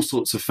were all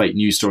sorts of fake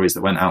news stories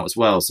that went out as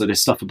well. So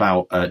there's stuff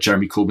about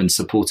Jeremy Corbyn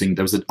supporting,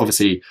 there was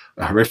obviously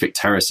a horrific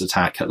terrorist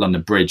attack at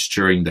London Bridge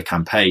during the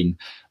campaign.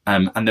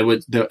 And there were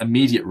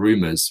immediate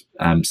rumours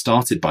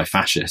started by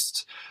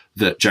fascists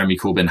that Jeremy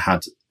Corbyn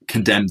had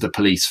condemned the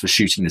police for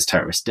shooting this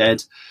terrorist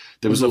dead.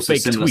 There was also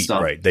fake similar tweet,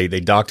 stuff. Right? They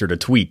doctored a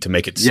tweet to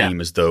make it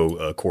seem as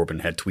though Corbyn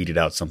had tweeted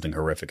out something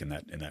horrific in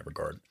that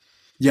regard.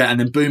 Yeah,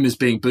 and then boomers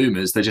being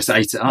boomers, they just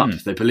ate it up.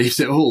 They believed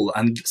it all.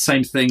 And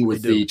same thing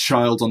with the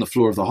child on the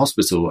floor of the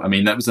hospital. I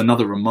mean, that was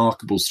another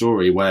remarkable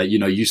story where,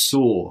 you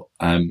saw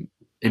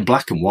in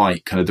black and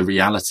white kind of the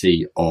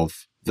reality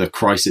of the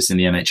crisis in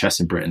the NHS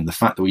in Britain, the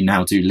fact that we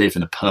now do live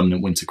in a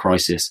permanent winter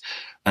crisis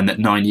and that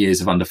 9 years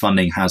of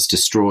underfunding has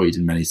destroyed,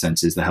 in many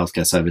senses, the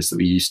healthcare service that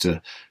we used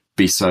to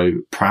be so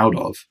proud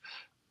of.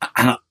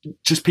 And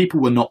just people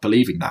were not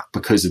believing that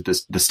because of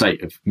the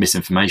state of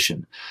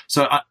misinformation.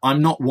 So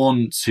I'm not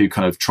one to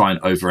kind of try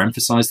and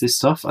overemphasize this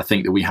stuff. I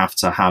think that we have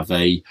to have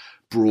a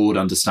broad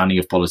understanding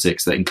of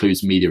politics that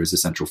includes media as a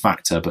central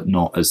factor, but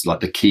not as like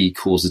the key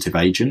causative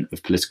agent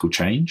of political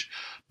change.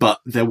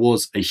 But there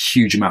was a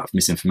huge amount of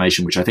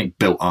misinformation, which I think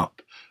built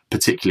up,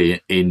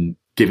 particularly in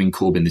giving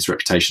Corbyn this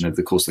reputation over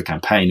the course of the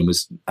campaign, and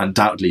was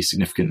undoubtedly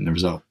significant in the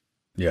result.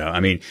 Yeah, I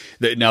mean,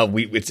 now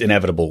it's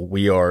inevitable.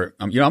 We are,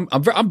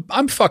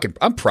 I'm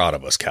proud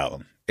of us,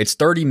 Callum. It's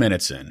 30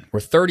 minutes in. We're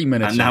 30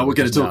 minutes and now in. We're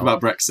going to talk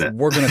about Brexit.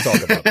 We're going to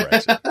talk about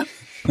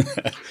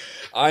Brexit.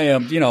 I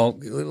am,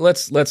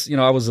 let's,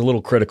 I was a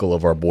little critical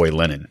of our boy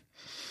Lenin,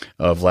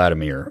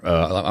 Vladimir.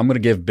 I'm going to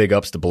give big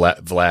ups to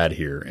Vlad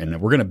here, and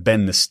we're going to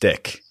bend the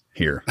stick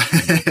here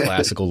in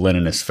classical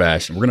Leninist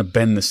fashion. We're going to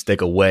bend the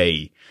stick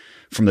away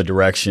from the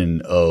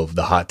direction of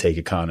the hot take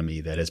economy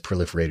that has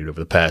proliferated over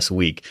the past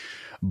week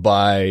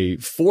by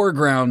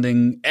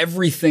foregrounding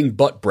everything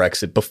but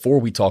Brexit before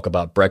we talk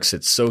about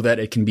Brexit so that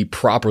it can be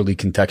properly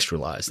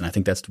contextualized. And I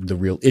think that's the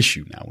real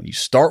issue now. When you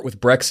start with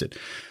Brexit,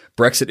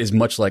 Brexit is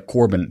much like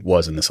Corbyn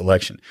was in this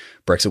election.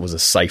 Brexit was a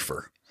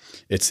cipher.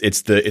 It's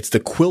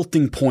the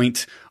quilting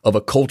point of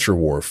a culture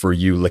war for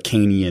you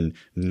Lacanian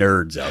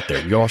nerds out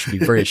there. You all should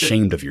be very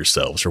ashamed of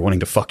yourselves for wanting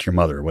to fuck your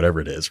mother or whatever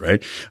it is,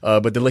 right?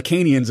 But the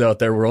Lacanians out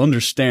there will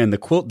understand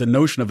the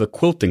notion of the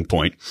quilting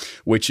point,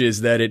 which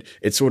is that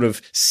it sort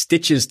of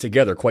stitches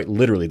together, quite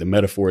literally. The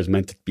metaphor is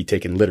meant to be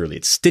taken literally.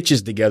 It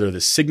stitches together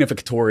the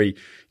significatory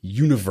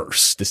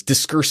universe, this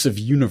discursive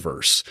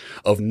universe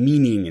of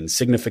meaning and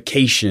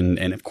signification.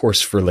 And of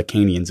course, for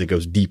Lacanians, it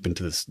goes deep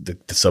into the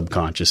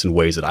subconscious in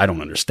ways that I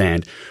don't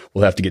understand.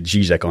 We'll have to get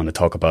Zizek on to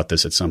talk about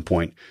this at some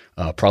point.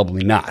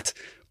 Probably not.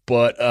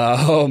 But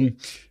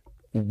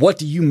what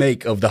do you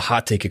make of the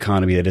hot take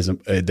economy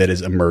that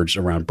has emerged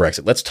around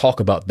Brexit? Let's talk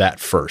about that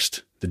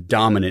first. The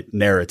dominant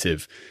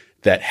narrative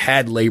that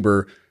had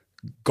Labour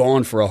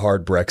gone for a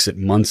hard Brexit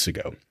months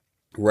ago,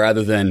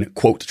 rather than,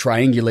 quote,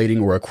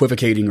 triangulating or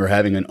equivocating or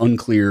having an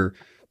unclear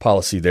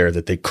policy there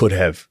that they could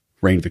have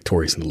reigned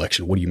victorious in the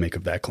election. What do you make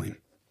of that claim?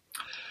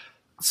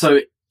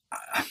 So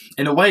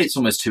in a way, it's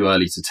almost too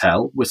early to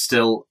tell. We're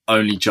still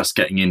only just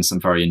getting in some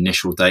very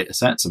initial data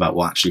sets about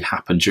what actually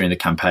happened during the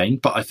campaign.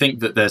 But I think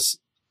that there's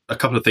a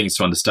couple of things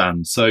to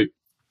understand. So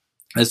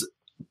as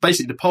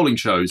basically the polling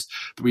shows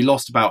that we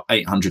lost about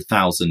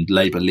 800,000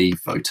 Labour Leave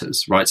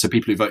voters, right? So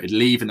people who voted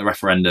Leave in the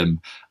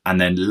referendum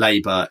and then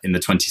Labour in the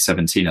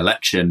 2017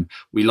 election,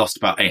 we lost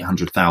about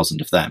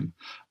 800,000 of them.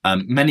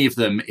 Many of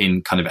them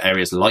in kind of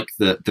areas like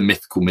the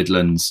mythical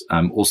Midlands,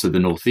 also the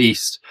North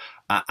East,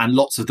 and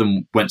lots of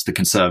them went to the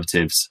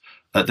Conservatives.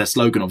 Their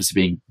slogan obviously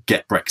being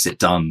 "Get Brexit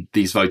Done."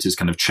 These voters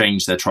kind of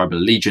changed their tribal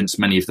allegiance.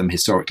 Many of them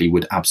historically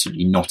would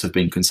absolutely not have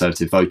been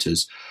Conservative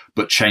voters,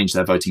 but changed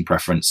their voting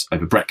preference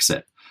over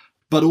Brexit.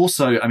 But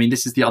also, I mean,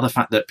 this is the other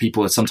fact that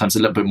people are sometimes a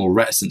little bit more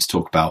reticent to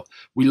talk about.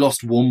 We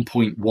lost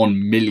 1.1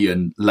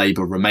 million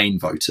Labour Remain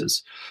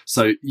voters.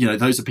 So,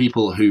 those are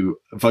people who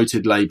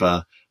voted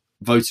Labour,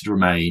 voted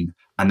Remain,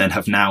 and then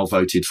have now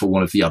voted for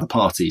one of the other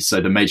parties. So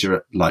the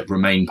major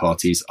Remain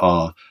parties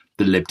are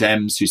the Lib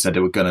Dems, who said they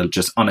were going to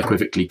just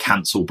unequivocally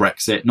cancel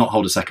Brexit, not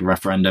hold a second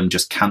referendum,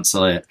 just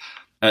cancel it.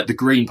 The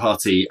Green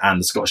Party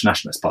and the Scottish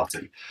Nationalist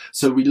Party.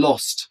 So we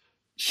lost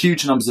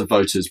huge numbers of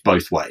voters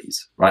both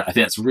ways, right? I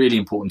think that's really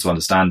important to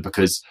understand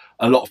because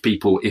a lot of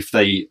people, if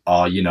they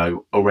are,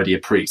 already a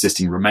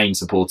pre-existing Remain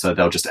supporter,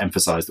 they'll just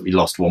emphasize that we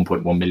lost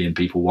 1.1 million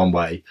people one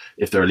way.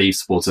 If they're a Leave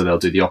supporter, they'll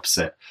do the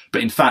opposite.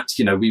 But in fact,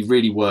 we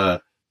really were,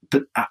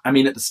 but I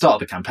mean, at the start of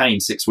the campaign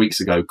 6 weeks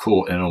ago,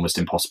 caught in an almost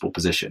impossible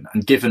position.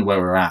 And given where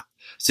we're at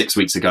 6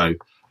 weeks ago,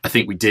 I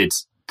think we did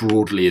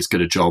broadly as good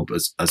a job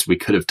as we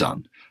could have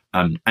done.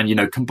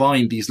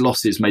 Combined, these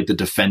losses made the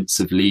defence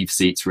of Leave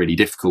seats really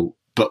difficult,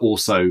 but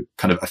also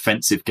kind of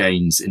offensive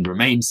gains in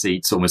Remain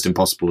seats almost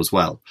impossible as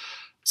well.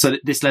 So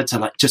this led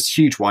to just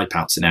huge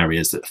wipeouts in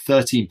areas that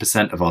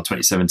 13% of our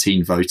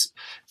 2017 vote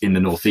in the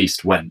North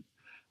East went.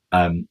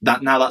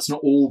 That's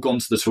not all gone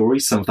to the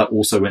Tories. Some of that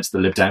also went to the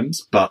Lib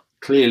Dems, but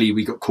clearly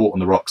we got caught on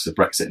the rocks of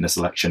Brexit in this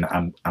election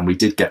and we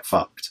did get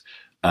fucked.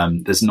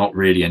 There's not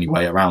really any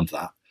way around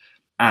that.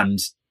 And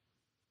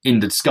in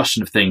the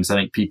discussion of things, I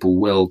think people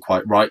will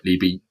quite rightly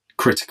be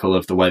critical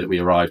of the way that we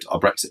arrived at our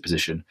Brexit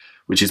position,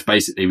 which is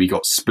basically we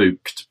got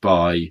spooked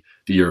by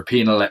the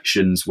European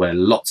elections where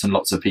lots and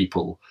lots of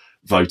people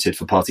voted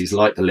for parties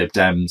like the Lib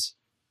Dems.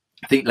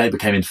 I think Labour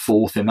came in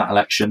fourth in that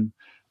election.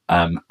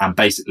 And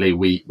basically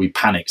we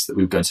panicked that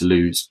we were going to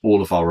lose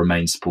all of our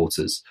Remain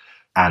supporters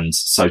and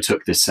so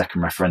took this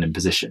second referendum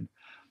position.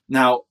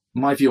 Now,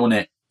 my view on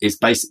it is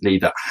basically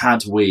that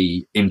had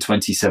we in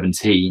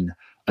 2017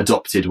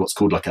 adopted what's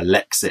called a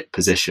Lexit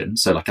position,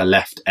 so a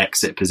left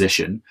exit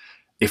position,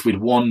 if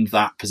we'd won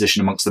that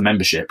position amongst the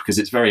membership, because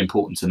it's very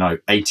important to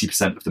note,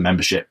 80% of the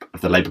membership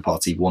of the Labour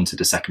Party wanted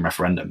a second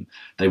referendum.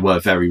 They are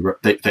very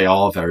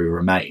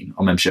Remain.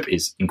 Our membership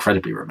is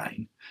incredibly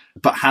Remain.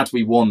 But had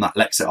we won that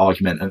Lexit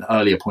argument at an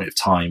earlier point of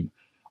time,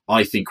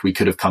 I think we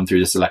could have come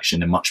through this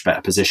election in a much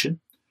better position.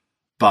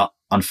 But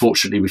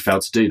unfortunately, we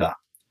failed to do that.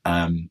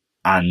 And,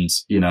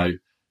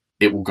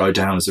 it will go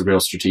down as a real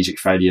strategic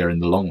failure in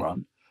the long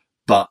run.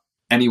 But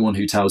anyone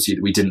who tells you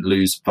that we didn't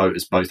lose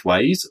voters both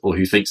ways, or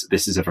who thinks that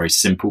this is a very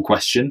simple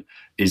question,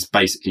 is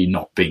basically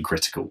not being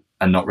critical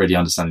and not really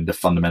understanding the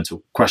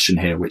fundamental question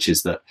here, which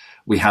is that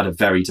we had a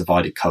very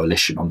divided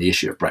coalition on the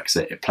issue of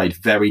Brexit. It played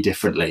very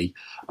differently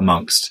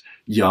amongst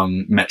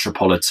young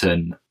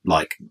metropolitan,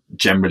 like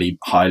generally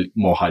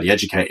more highly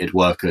educated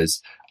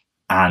workers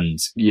and,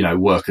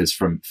 workers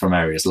from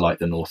areas like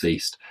the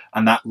Northeast.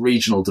 And that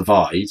regional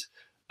divide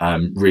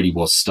really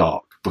was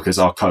stark because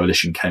our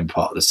coalition came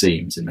apart at the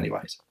seams in many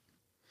ways.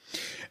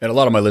 And a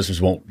lot of my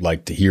listeners won't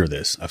like to hear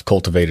this. I've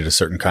cultivated a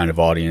certain kind of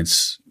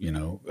audience,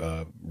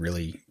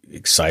 really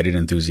excited,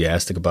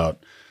 enthusiastic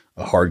about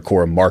a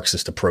hardcore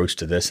Marxist approach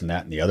to this and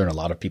that and the other. And a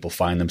lot of people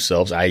find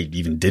themselves, I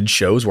even did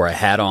shows where I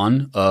had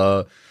on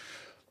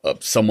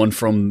someone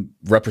from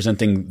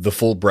representing the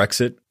full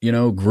Brexit,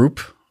 group.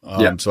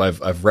 So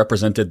I've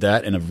represented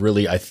that in a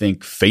really, I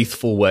think,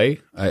 faithful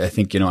way. I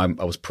think, I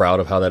was proud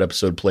of how that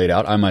episode played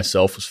out. I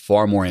myself was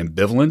far more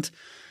ambivalent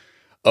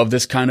of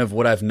this kind of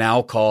what I've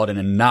now called, in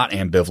a not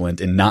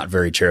ambivalent and not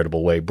very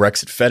charitable way,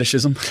 Brexit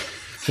fetishism.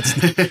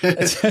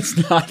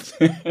 It's not.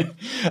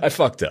 I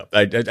fucked up.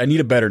 I need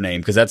a better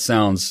name because it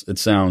sounds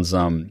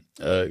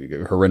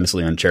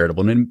horrendously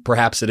uncharitable, and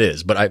perhaps it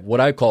is. But what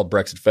I call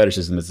Brexit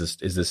fetishism is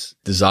this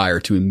desire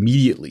to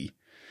immediately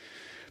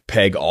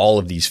peg all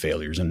of these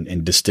failures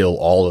and distill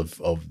all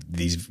of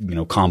these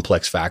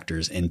complex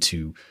factors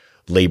into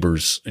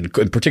Labour's and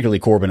particularly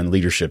Corbyn and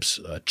leadership's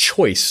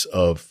choice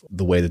of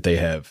the way that they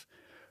have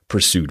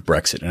pursued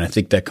Brexit. And I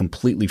think that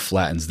completely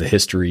flattens the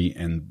history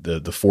and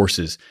the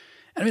forces.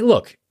 I mean,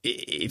 look,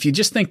 if you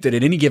just think that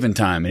at any given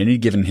time, in any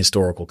given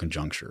historical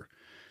conjuncture,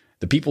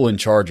 the people in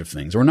charge of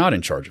things or not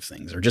in charge of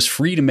things are just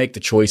free to make the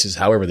choices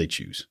however they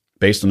choose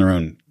based on their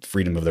own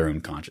freedom of their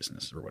own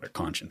consciousness or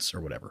conscience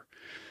or whatever,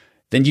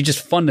 then you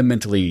just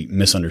fundamentally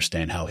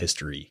misunderstand how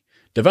history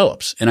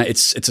develops. And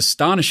it's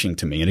astonishing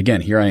to me. And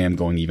again, here I am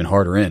going even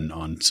harder in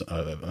on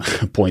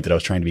a point that I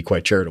was trying to be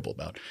quite charitable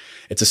about.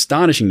 It's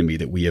astonishing to me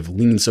that we have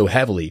leaned so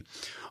heavily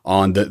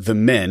on the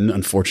men,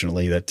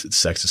 unfortunately, that's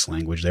sexist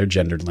language, their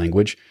gendered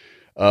language,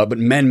 but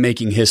men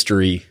making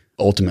history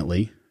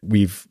ultimately.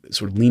 We've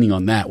sort of leaning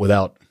on that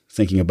without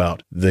thinking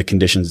about the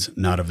conditions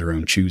not of their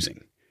own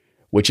choosing,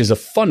 which is a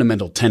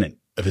fundamental tenet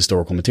of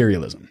historical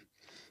materialism.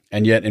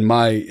 And yet, in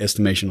my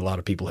estimation, a lot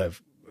of people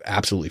have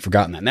absolutely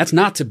forgotten that. And that's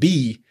not to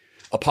be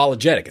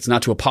apologetic. It's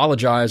not to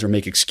apologize or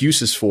make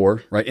excuses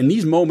for, right? In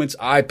these moments,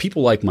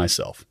 people like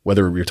myself,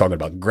 whether we're talking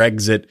about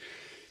Grexit,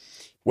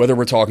 whether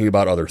we're talking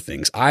about other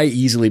things, I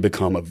easily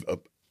become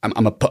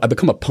I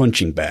become a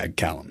punching bag,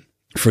 Callum,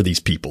 for these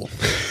people.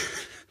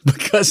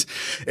 Because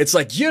it's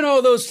like,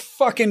 those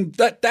fucking,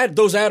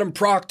 those Adam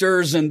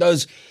Proctors and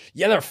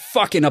they're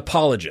fucking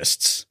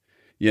apologists,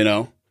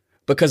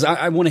 because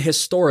I want to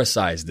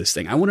historicize this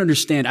thing. I want to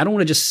understand. I don't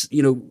want to just,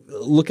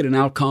 look at an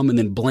outcome and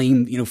then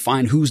blame,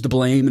 find who's to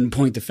blame and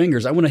point the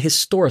fingers. I want to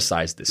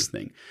historicize this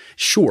thing.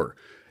 Sure,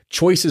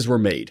 choices were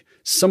made.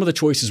 Some of the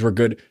choices were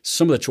good.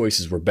 Some of the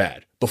choices were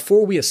bad.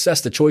 Before we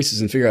assess the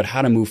choices and figure out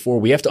how to move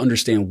forward, we have to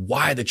understand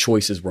why the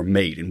choices were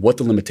made and what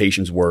the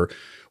limitations were,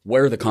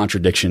 where the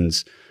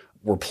contradictions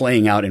were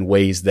playing out in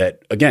ways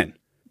that, again,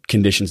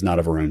 conditions not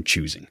of our own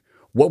choosing.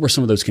 What were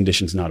some of those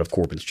conditions not of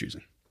Corbyn's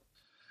choosing?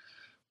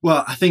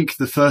 Well, I think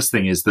the first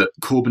thing is that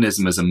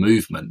Corbynism as a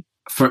movement,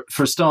 for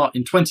a start,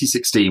 in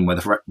 2016,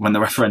 when the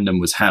referendum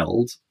was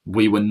held,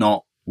 we were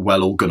not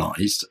well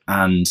organised,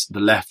 and the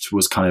left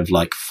was kind of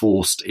like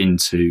forced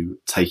into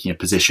taking a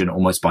position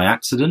almost by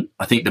accident.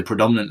 I think the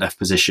predominant left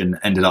position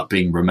ended up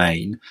being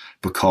Remain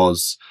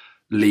because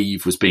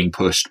Leave was being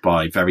pushed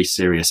by very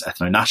serious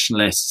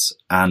ethno-nationalists,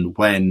 and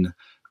when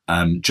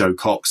Jo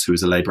Cox, who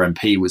was a Labour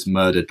MP, was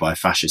murdered by a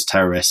fascist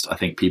terrorist, I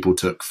think people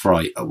took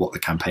fright at what the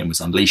campaign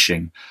was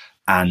unleashing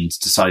and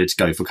decided to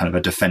go for kind of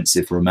a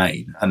defensive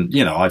Remain. And,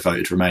 I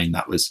voted Remain.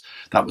 That was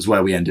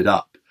where we ended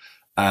up.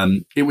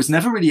 It was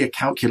never really a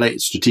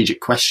calculated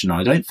strategic question.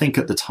 I don't think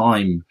at the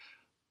time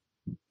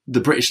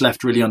the British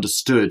left really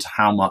understood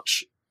how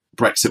much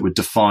Brexit would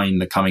define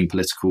the coming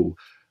political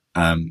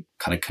kind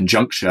of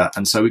conjuncture.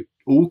 And so we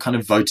all kind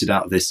of voted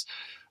out of this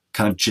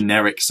kind of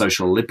generic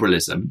social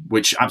liberalism,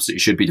 which absolutely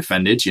should be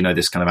defended.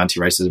 This kind of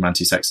anti-racism,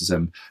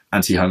 anti-sexism,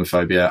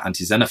 anti-homophobia,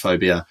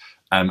 anti-xenophobia,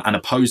 and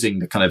opposing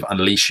the kind of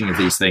unleashing of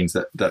these things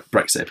that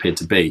Brexit appeared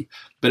to be.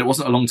 But it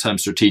wasn't a long-term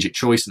strategic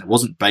choice, and it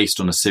wasn't based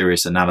on a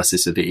serious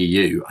analysis of the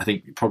EU. I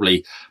think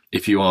probably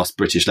if you asked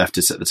British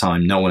leftists at the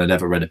time, no one had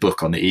ever read a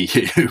book on the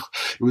EU.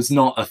 It was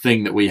not a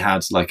thing that we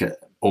had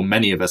or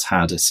many of us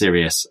had a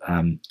serious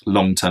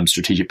long-term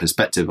strategic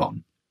perspective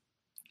on.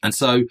 And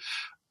so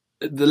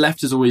the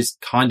left has always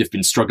kind of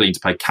been struggling to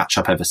play catch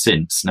up ever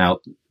since. Now,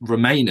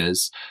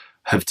 Remainers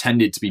have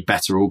tended to be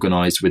better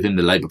organised within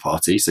the Labour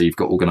Party. So you've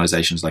got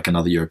organisations like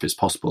Another Europe is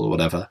Possible or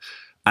whatever,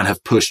 and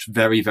have pushed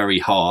very, very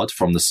hard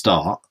from the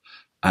start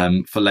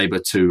for Labour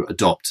to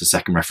adopt a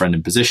second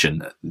referendum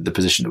position, the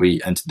position that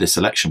we entered this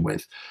election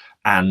with.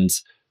 And,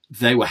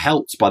 they were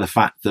helped by the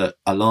fact that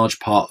a large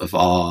part of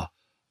our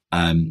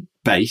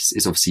base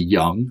is obviously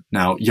young.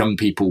 Now, young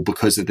people,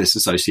 because of this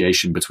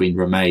association between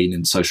Remain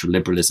and social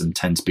liberalism,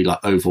 tend to be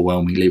like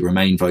overwhelmingly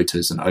Remain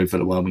voters and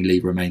overwhelmingly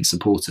Remain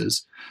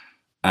supporters.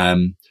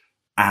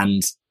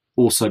 And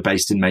also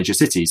based in major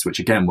cities, which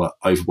again were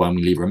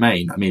overwhelmingly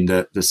Remain. I mean,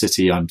 the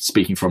city I'm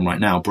speaking from right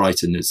now,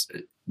 Brighton, is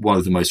one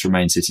of the most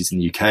Remain cities in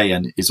the UK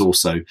and is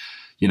also,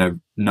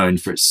 known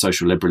for its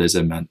social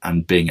liberalism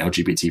and being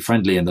LGBT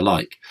friendly and the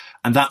like.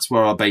 And that's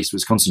where our base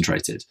was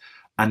concentrated.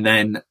 And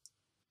then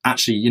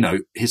actually,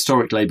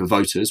 historic Labour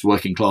voters,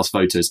 working class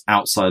voters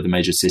outside of the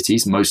major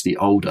cities, mostly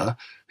older,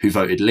 who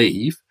voted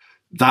Leave,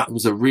 that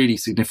was a really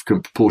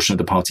significant proportion of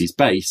the party's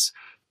base,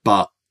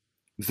 but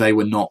they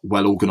were not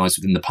well organised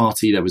within the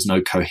party. There was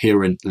no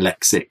coherent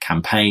Lexit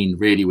campaign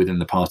really within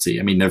the party.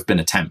 I mean, there have been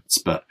attempts,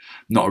 but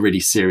not a really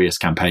serious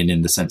campaign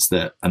in the sense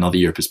that Another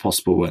Europe is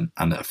Possible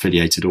and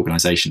affiliated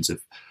organisations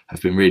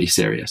have been really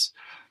serious.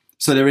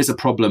 So there is a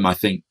problem, I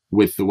think,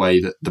 with the way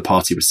that the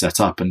party was set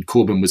up, and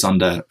Corbyn was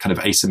under kind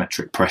of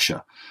asymmetric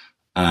pressure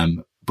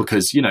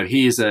because,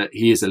 he is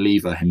a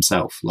Leaver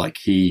himself. Like,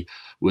 he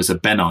was a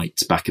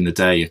Bennite back in the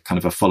day, kind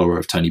of a follower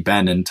of Tony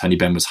Benn, and Tony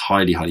Benn was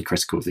highly, highly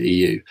critical of the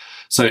EU.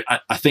 So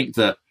I think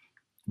that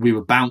we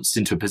were bounced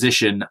into a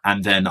position,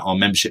 and then our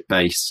membership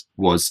base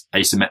was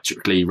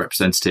asymmetrically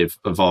representative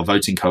of our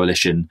voting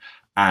coalition,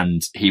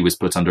 and he was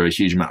put under a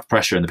huge amount of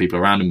pressure, and the people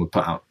around him were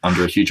put out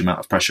under a huge amount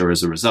of pressure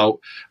as a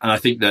result. And I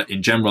think that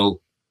in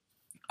general,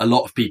 a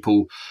lot of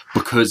people,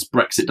 because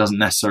Brexit doesn't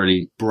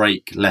necessarily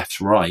break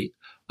left-right,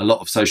 a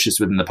lot of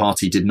socialists within the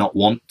party did not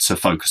want to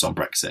focus on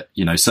Brexit.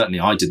 Certainly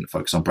I didn't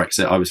focus on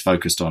Brexit. I was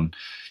focused on,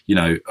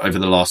 over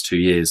the last 2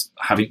 years,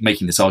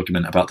 making this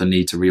argument about the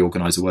need to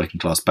reorganise a working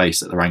class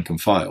base at the rank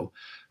and file.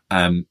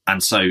 And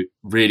so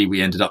really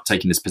we ended up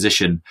taking this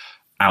position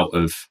out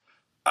of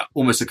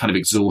almost a kind of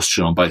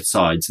exhaustion on both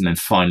sides, and then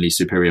finally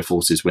superior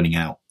forces winning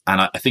out.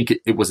 And I think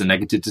it was a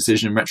negative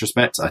decision in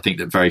retrospect. I think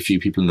that very few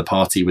people in the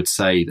party would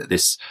say that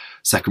this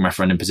second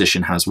referendum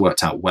position has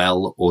worked out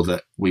well, or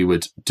that we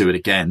would do it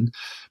again.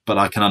 But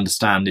I can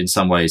understand in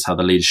some ways how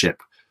the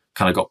leadership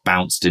kind of got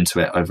bounced into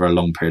it over a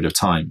long period of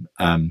time.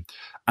 And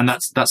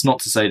that's not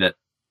to say that,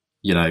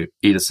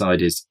 either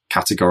side is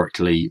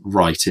categorically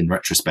right in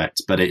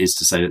retrospect, but it is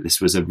to say that this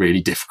was a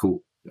really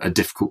difficult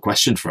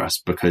question for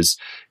us, because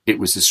it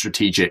was a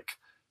strategic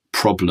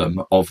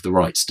problem of the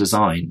right's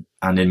design.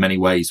 And in many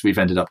ways, we've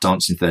ended up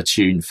dancing to their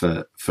tune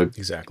for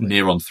exactly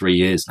near on 3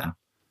 years now.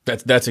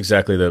 That's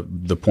exactly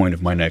the point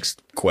of my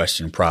next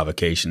question,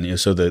 provocation.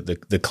 So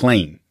the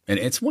claim, and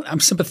I'm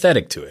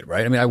sympathetic to it,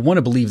 right? I mean, I want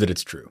to believe that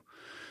it's true.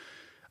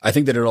 I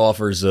think that it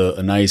offers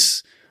a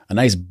nice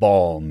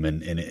balm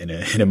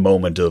in a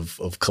moment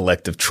of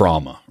collective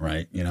trauma,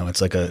 right?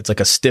 It's like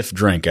a stiff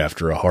drink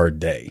after a hard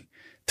day,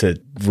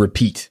 to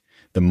repeat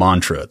the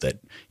mantra that,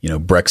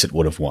 Brexit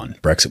would have won.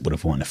 Brexit would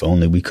have won. If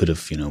only we could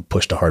have,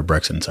 pushed a hard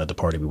Brexit inside the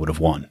party, we would have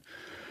won.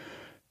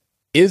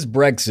 Is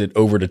Brexit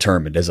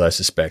overdetermined, as I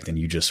suspect, and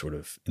you just sort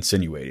of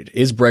insinuated?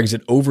 Is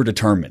Brexit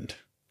overdetermined,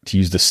 to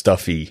use the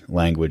stuffy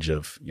language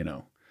of,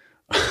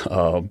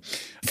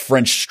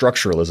 French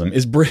structuralism?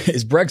 Is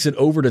Brexit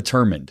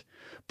overdetermined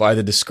by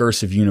the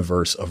discursive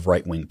universe of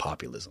right-wing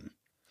populism?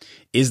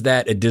 Is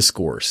that a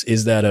discourse?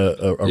 Is that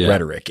a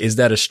rhetoric? Is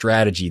that a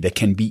strategy that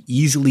can be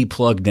easily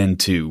plugged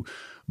into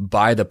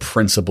by the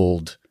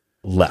principled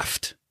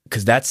left?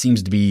 Because that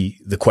seems to be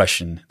the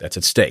question that's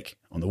at stake.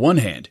 On the one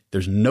hand,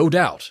 there's no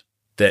doubt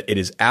that it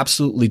is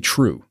absolutely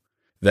true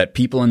that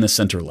people in the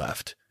center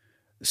left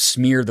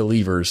smear the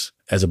Leavers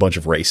as a bunch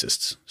of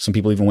racists. Some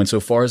people even went so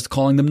far as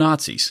calling them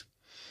Nazis.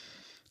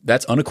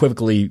 That's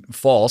unequivocally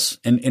false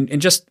and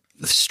just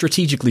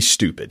strategically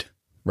stupid,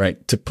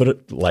 right? To put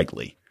it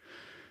lightly.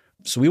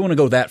 So we want to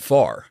go that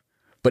far.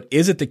 But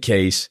is it the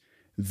case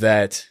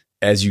that,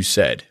 as you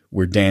said,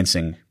 we're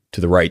dancing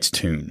to the right's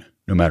tune,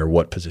 no matter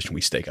what position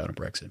we stake out on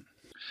Brexit?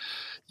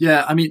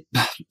 Yeah, I mean,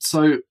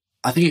 so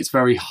I think it's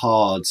very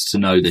hard to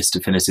know this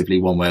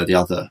definitively one way or the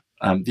other.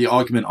 The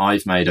argument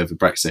I've made over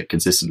Brexit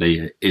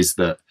consistently is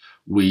that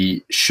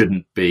we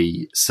shouldn't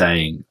be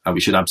saying, we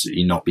should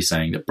absolutely not be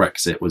saying that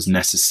Brexit was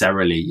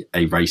necessarily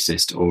a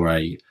racist or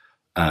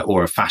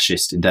a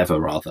fascist endeavour,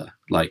 rather.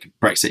 Like,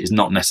 Brexit is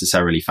not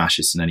necessarily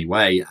fascist in any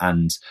way,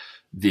 and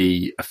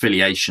the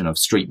affiliation of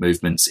street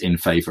movements in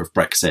favour of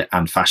Brexit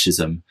and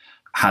fascism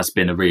has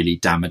been a really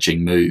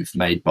damaging move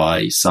made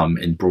by some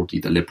in broadly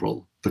the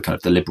liberal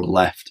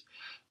left.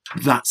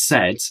 That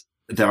said,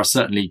 there are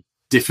certainly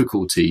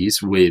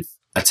difficulties with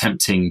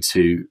attempting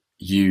to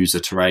use a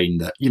terrain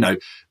that,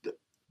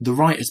 the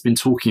right has been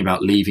talking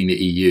about leaving the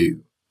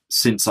EU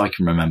since I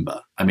can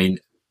remember. I mean,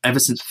 ever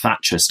since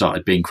Thatcher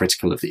started being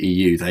critical of the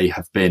EU,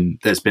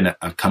 there's been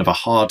a kind of a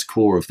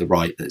hardcore of the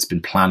right that's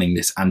been planning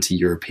this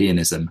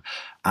anti-Europeanism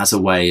as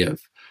a way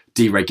of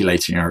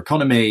deregulating our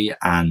economy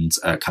and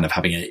kind of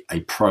having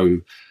a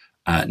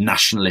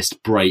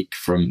pro-nationalist break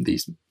from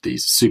these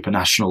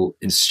supranational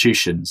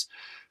institutions.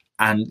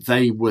 And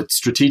they were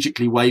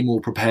strategically way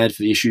more prepared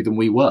for the issue than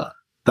we were.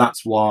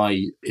 that's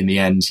why in the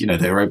end,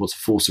 they were able to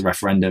force a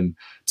referendum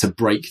to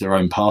break their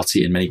own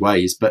party in many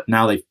ways. But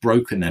now they've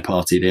broken their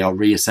party. They are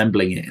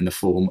reassembling it in the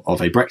form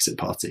of a Brexit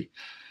party.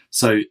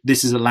 So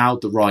this has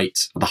allowed the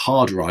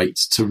hard right,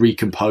 to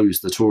recompose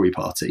the Tory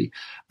party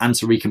and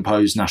to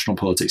recompose national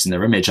politics in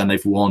their image. And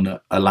they've won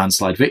a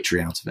landslide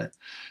victory out of it.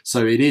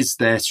 So it is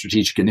their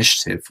strategic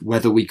initiative.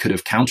 Whether we could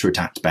have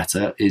counterattacked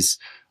better is,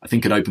 I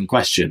think, an open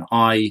question.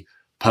 I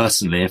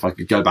personally, if I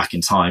could go back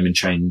in time and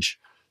change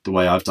the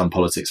way I've done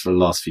politics for the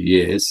last few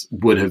years,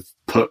 would have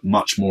put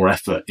much more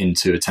effort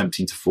into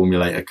attempting to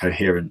formulate a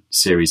coherent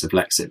series of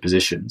Lexit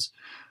positions.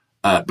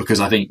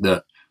 Because I think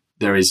that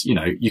there is,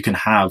 you can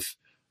have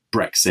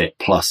Brexit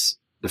plus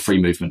the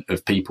free movement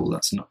of people.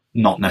 That's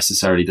not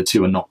necessarily, the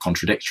two are not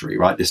contradictory,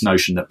 right? This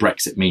notion that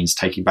Brexit means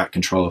taking back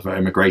control of our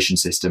immigration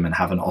system and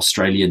have an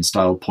Australian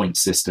style point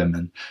system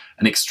and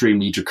an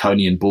extremely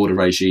draconian border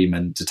regime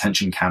and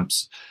detention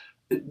camps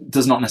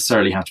does not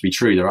necessarily have to be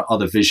true. There are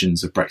other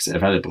visions of Brexit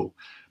available,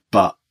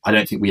 but I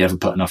don't think we ever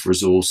put enough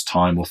resource,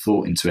 time or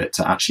thought into it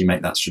to actually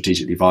make that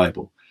strategically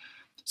viable.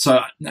 So,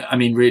 I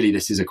mean, really,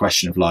 this is a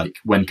question of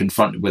when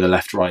confronted with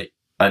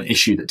an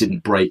issue that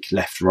didn't break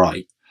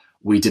left-right,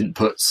 we didn't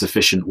put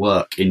sufficient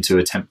work into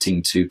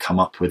attempting to come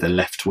up with a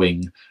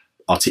left-wing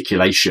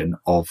articulation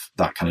of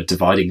that kind of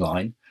dividing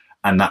line.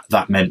 And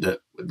that meant that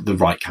the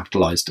right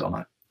capitalized on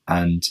it.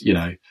 And,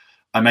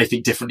 I may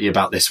think differently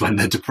about this when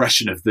the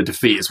depression of the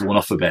defeat has worn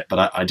off a bit,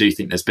 but I do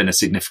think there's been a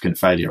significant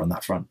failure on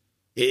that front.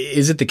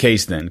 Is it the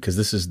case then? Because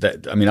this is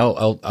that. I mean,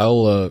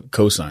 I'll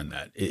co-sign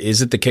that.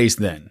 Is it the case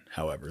then,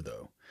 however,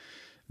 though,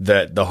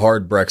 that the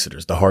hard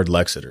Brexiters, the hard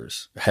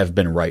Lexiters, have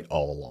been right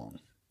all along?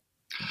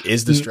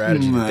 Is the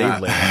strategy that they've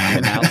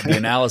laid, the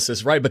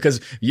analysis right? Because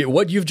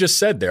what you've just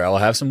said there, I'll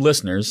have some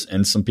listeners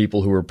and some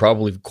people who are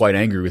probably quite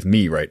angry with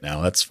me right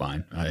now. That's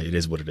fine. It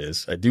is what it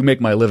is. I do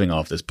make my living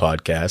off this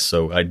podcast,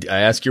 so I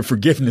ask your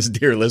forgiveness,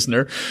 dear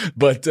listener.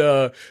 But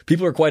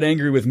people are quite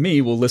angry with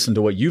me will listen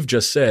to what you've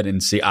just said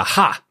and see,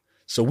 aha,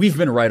 so we've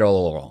been right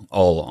all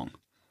along.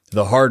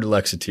 The hard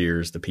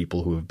Lexiteers, the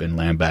people who have been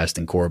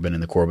lambasting Corbyn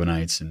and the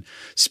Corbynites and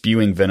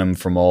spewing venom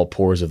from all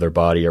pores of their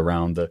body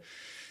around the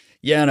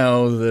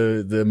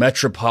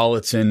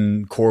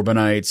metropolitan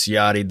Corbynites,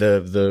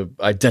 the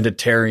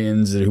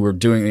identitarians who are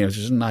doing,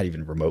 just not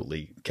even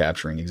remotely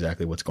capturing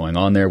exactly what's going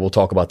on there. We'll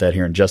talk about that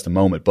here in just a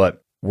moment.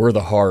 But were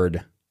the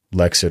hard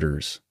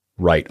Lexiters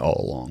right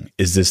all along?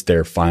 Is this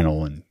their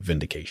final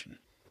vindication?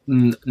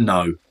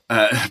 No,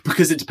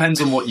 because it depends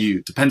on what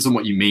you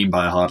mean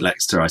by a hard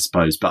Lexiter, I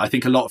suppose. But I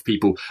think a lot of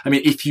people,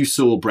 if you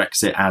saw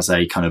Brexit as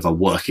a kind of a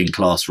working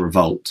class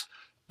revolt,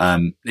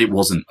 it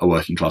wasn't a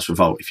working class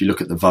revolt. If you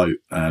look at the vote,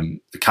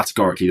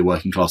 categorically the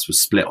working class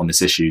was split on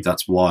this issue.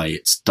 That's why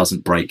it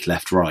doesn't break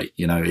left-right.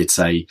 It's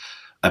a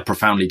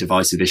profoundly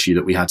divisive issue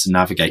that we had to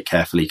navigate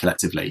carefully,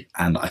 collectively.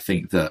 And I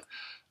think that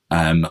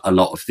a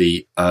lot of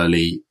the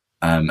early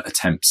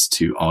attempts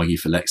to argue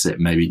for Lexit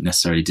maybe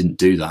necessarily didn't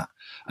do that.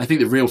 I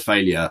think the real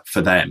failure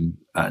for them,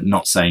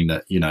 not saying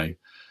that,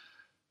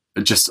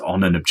 just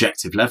on an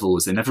objective level,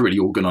 is they never really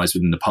organised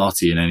within the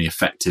party in any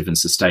effective and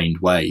sustained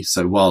way.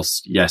 So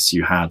whilst, yes,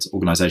 you had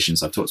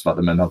organisations, I've talked about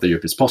them, Another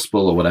Europe is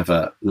Possible or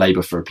whatever,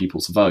 Labour for a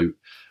People's Vote,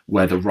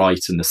 where the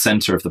right and the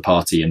centre of the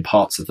party and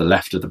parts of the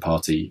left of the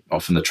party,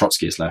 often the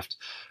Trotskyist left,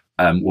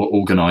 were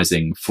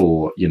organising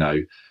for,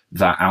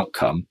 that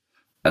outcome.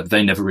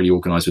 They never really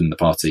organised within the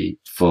party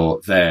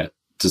for their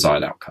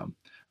desired outcome.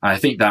 And I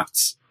think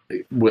that's,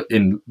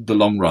 in the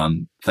long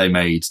run, they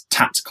made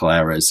tactical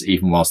errors,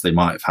 even whilst they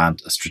might have had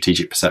a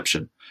strategic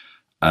perception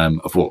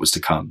of what was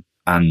to come.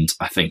 And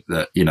I think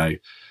that,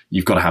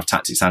 you've got to have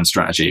tactics and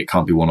strategy. It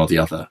can't be one or the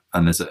other.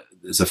 And there's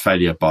a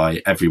failure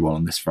by everyone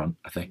on this front,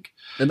 I think.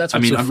 And that's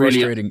what's so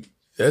frustrating.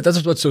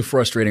 That's what's so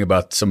frustrating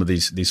about some of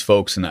these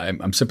folks. And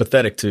I'm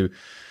sympathetic to,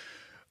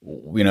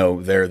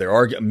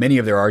 many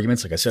of their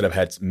arguments. Like I said, I've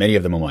had many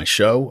of them on my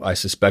show. I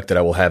suspect that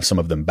I will have some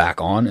of them back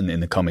on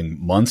in the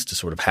coming months to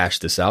sort of hash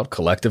this out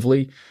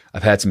collectively.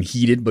 I've had some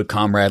heated but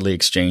comradely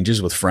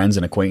exchanges with friends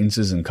and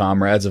acquaintances and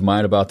comrades of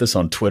mine about this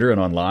on Twitter and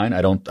online.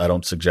 I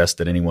don't suggest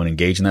that anyone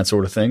engage in that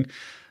sort of thing.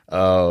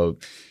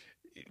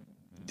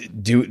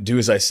 Do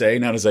as I say,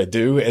 not as I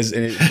do.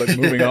 But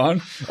moving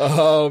on,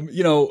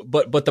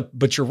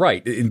 but you're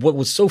right. And what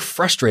was so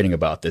frustrating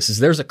about this is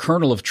there's a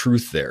kernel of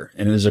truth there,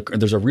 and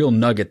there's a real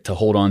nugget to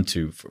hold on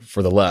to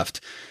for the left.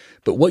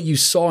 But what you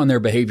saw in their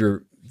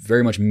behavior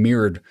very much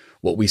mirrored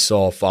what we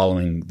saw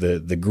following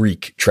the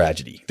Greek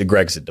tragedy, the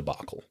Grexit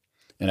debacle.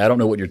 And I don't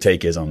know what your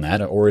take is on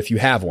that, or if you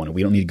have one.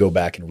 We don't need to go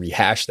back and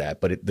rehash that,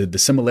 but the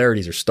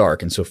similarities are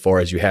stark insofar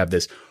as you have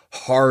this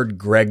hard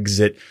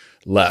Grexit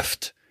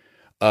left,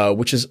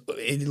 which is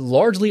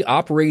largely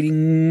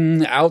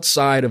operating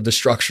outside of the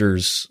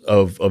structures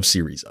of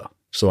Syriza.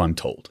 So I'm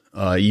told.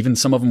 Even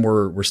some of them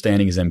were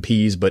standing as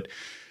MPs, but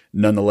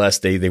nonetheless,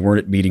 they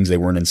weren't at meetings. They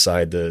weren't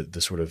inside the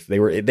sort of, they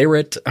were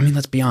at,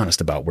 let's be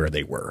honest about where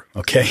they were.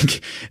 Okay.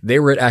 They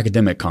were at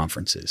academic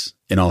conferences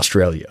in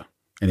Australia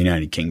and the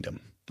United Kingdom.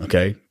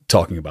 Okay.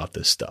 Talking about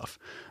this stuff.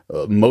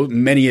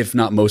 Many, if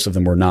not most of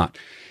them, were not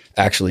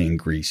actually in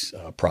Greece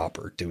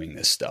proper doing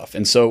this stuff.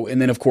 And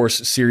then of course,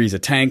 a series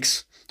of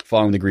tanks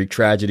following the Greek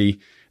tragedy.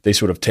 They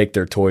sort of take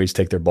their toys,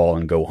 take their ball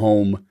and go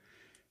home.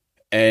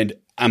 And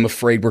I'm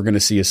afraid we're going to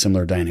see a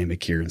similar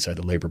dynamic here inside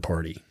the Labour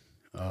Party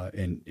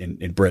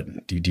in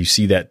Britain. Do you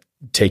see that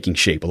taking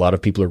shape? A lot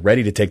of people are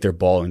ready to take their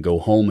ball and go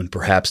home and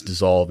perhaps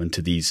dissolve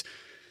into these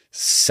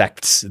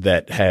sects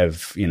that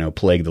have,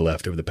 plagued the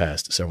left over the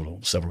past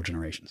several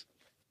generations.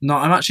 No,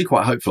 I'm actually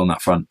quite hopeful on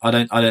that front. I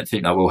don't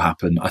think that will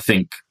happen. I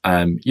think,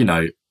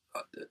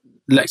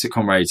 Lexit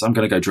comrades, I'm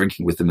going to go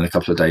drinking with them in a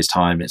couple of days'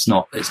 time. It's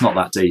not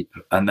that deep,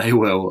 and they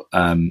will,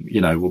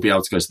 we'll be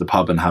able to go to the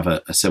pub and have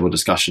a civil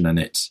discussion,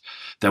 and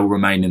they'll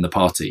remain in the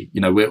party.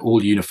 We're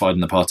all unified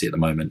in the party at the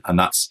moment, and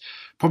that's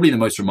probably the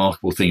most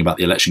remarkable thing about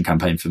the election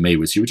campaign for me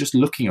was you were just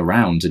looking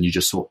around and you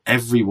just saw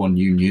everyone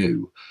you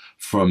knew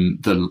from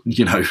the,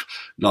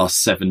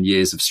 last 7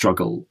 years of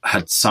struggle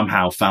had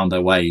somehow found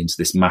their way into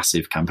this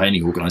massive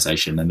campaigning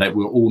organisation, and they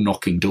were all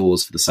knocking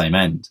doors for the same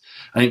end.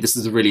 I think this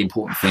is a really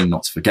important thing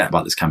not to forget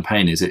about this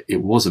campaign is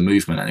it was a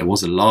movement, and it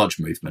was a large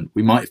movement.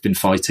 We might have been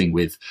fighting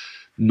with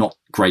not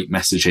great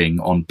messaging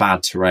on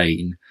bad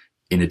terrain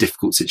in a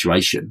difficult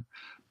situation,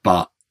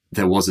 but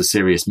there was a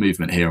serious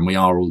movement here, and we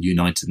are all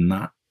united in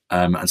that.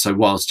 And so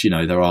whilst,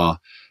 there are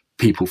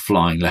people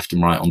flying left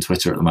and right on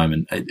Twitter at the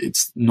moment,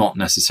 it's not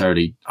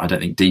necessarily, I don't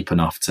think, deep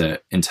enough to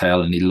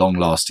entail any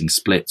long-lasting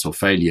splits or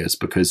failures,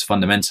 because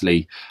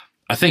fundamentally,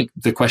 I think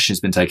the question has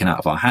been taken out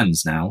of our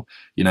hands now.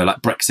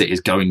 Brexit is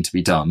going to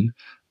be done.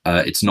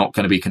 It's not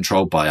going to be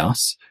controlled by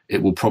us.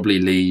 It will probably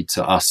lead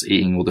to us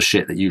eating all the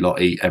shit that you lot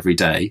eat every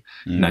day,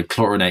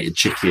 chlorinated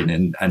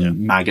chicken and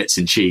maggots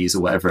in cheese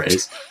or whatever it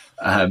is.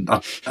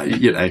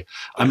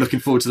 I'm looking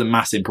forward to the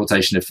mass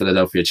importation of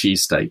Philadelphia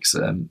cheesesteaks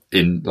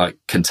in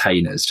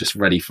containers just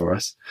ready for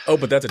us. Oh,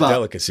 but that's a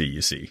delicacy,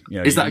 you see.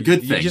 Is that a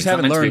good thing? You just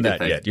haven't learned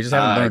that yet. You just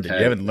haven't learned it.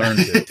 You haven't learned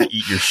to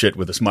eat your shit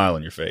with a smile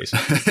on your face.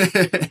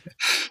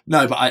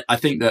 No, but I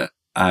think that,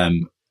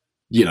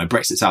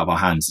 Brexit's out of our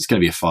hands. It's going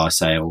to be a fire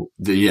sale.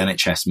 The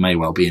NHS may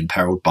well be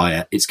imperiled by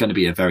it. It's going to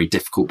be a very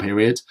difficult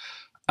period.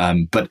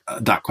 But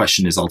that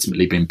question is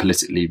ultimately being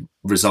politically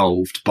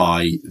resolved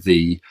by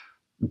the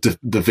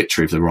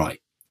victory of the right.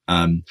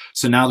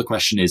 So now the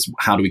question is,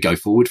 how do we go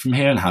forward from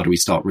here, and how do we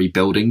start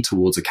rebuilding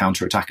towards a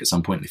counterattack at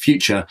some point in the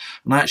future?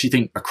 And I actually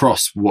think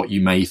across what you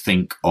may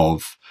think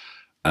of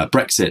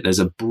Brexit, there's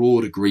a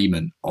broad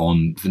agreement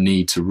on the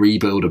need to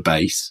rebuild a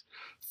base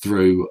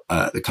through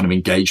the kind of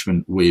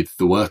engagement with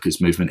the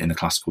workers' movement in the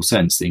classical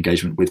sense, the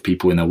engagement with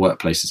people in their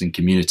workplaces and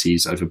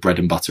communities over bread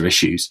and butter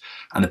issues,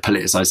 and the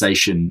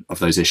politicization of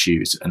those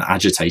issues and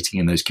agitating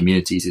in those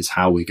communities is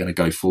how we're going to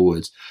go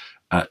forward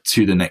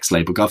to the next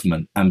Labour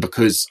government. And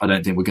because I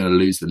don't think we're going to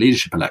lose the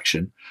leadership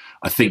election,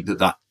 I think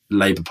that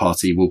Labour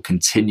Party will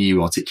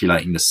continue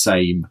articulating the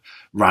same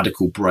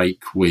radical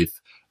break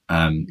with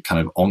kind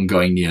of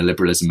ongoing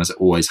neoliberalism as it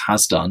always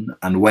has done.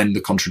 And when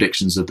the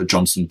contradictions of the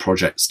Johnson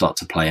project start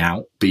to play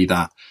out, be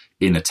that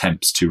in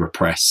attempts to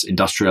repress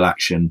industrial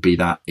action, be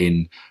that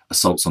in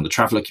assaults on the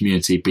traveller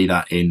community, be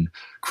that in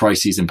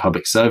crises in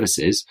public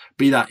services,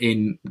 be that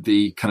in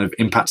the kind of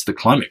impact of the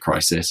climate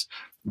crisis,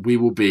 we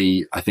will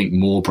be, I think,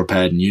 more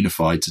prepared and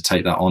unified to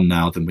take that on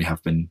now than we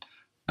have been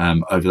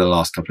over the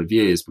last couple of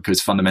years.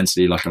 Because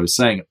fundamentally, like I was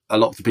saying, a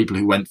lot of the people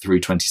who went through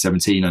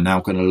 2017 are now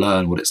going to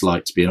learn what it's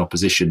like to be in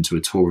opposition to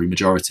a Tory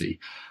majority.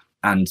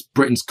 And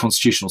Britain's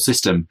constitutional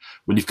system,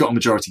 when you've got a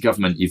majority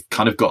government, you've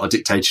kind of got a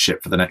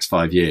dictatorship for the next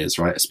 5 years,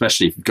 right?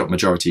 Especially if you've got a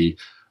majority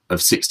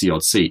of 60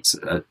 odd seats,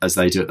 as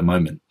they do at the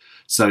moment.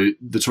 So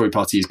the Tory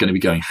party is going to be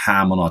going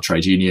ham on our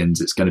trade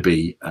unions. It's going to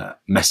be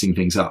messing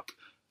things up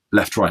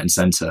left, right and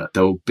centre.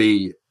 There will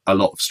be a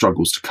lot of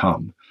struggles to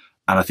come.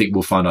 And I think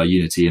we'll find our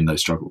unity in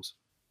those struggles.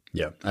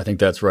 Yeah, I think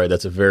that's right.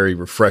 That's a very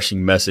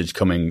refreshing message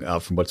coming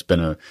out from what's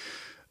been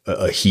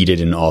a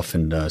heated and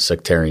often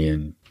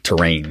sectarian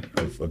terrain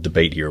of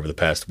debate here over the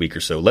past week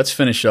or so. Let's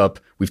finish up.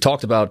 We've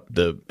talked about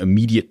the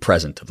immediate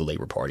present of the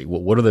Labour Party.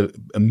 What are the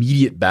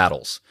immediate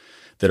battles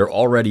that are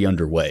already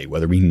underway,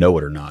 whether we know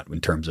it or not,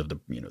 in terms of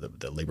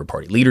the Labour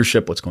Party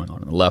leadership, what's going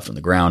on the left, on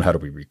the ground, how do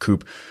we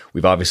recoup?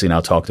 We've obviously now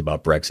talked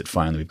about Brexit.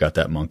 Finally, we've got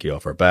that monkey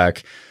off our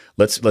back.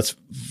 Let's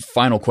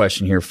final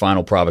question here,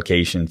 final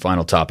provocation,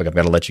 final topic. I've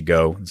got to let you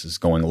go. This is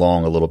going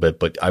long a little bit,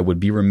 but I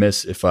would be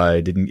remiss if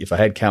I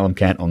had Callum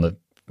Kent on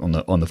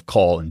the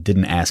call and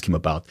didn't ask him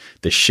about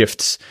the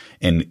shifts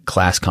in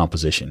class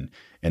composition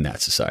in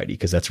that society,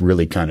 because that's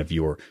really kind of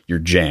your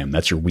jam.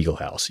 That's your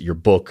wheelhouse. Your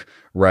book,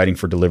 Writing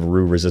for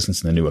Deliveroo,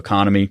 Resistance in the New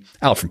Economy,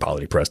 out from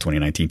Polity Press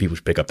 2019. People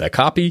should pick up that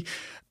copy.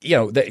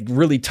 That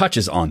really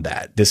touches on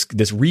that, this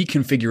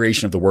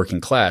reconfiguration of the working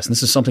class. And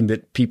this is something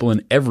that people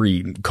in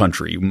every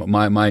country,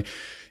 my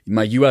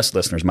US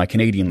listeners, my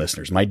Canadian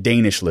listeners, my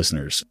Danish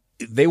listeners,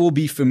 they will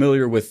be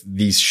familiar with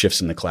these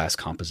shifts in the class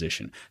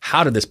composition.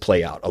 How did this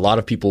play out? A lot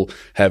of people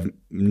have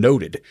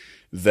noted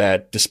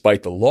that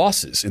despite the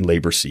losses in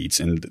labor seats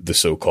in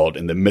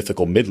the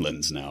mythical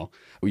Midlands now,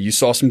 you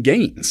saw some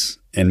gains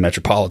in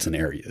metropolitan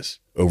areas,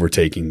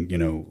 overtaking,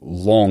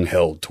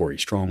 long-held Tory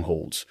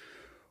strongholds.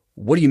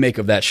 What do you make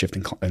of that shift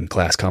in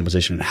class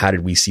composition? And how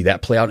did we see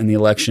that play out in the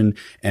election?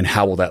 And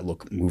how will that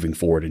look moving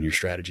forward in your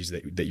strategies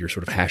that you're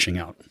sort of hashing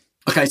out?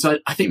 Okay, so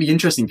I think the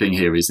interesting thing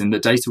here is in the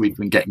data we've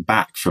been getting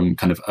back from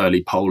kind of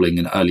early polling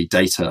and early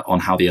data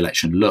on how the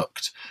election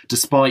looked,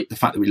 despite the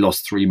fact that we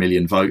lost 3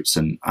 million votes,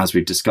 and as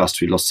we've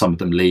discussed, we lost some of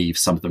them leave,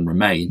 some of them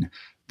remain,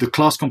 the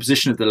class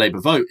composition of the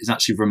Labour vote is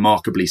actually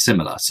remarkably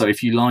similar. So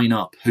if you line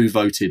up who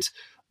voted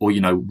or,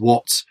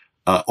 what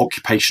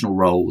occupational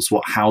roles,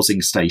 what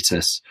housing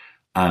status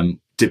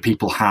did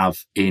people have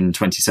in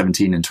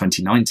 2017 and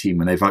 2019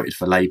 when they voted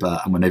for Labour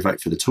and when they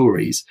voted for the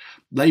Tories,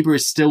 Labour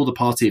is still the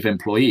party of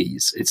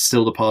employees. It's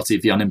still the party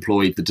of the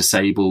unemployed, the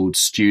disabled,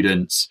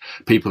 students,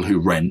 people who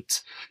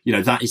rent.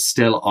 That is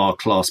still our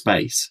class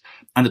base.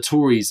 And the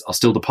Tories are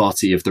still the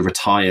party of the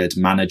retired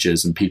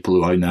managers and people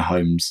who own their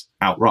homes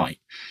outright.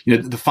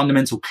 The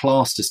fundamental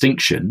class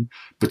distinction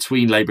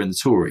between Labour and the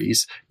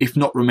Tories, if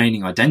not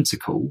remaining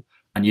identical,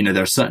 and,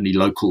 there are certainly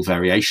local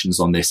variations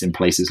on this in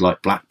places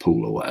like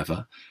Blackpool or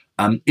whatever,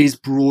 is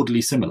broadly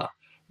similar,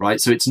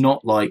 right? So it's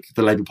not like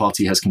the Labour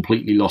Party has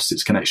completely lost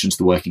its connection to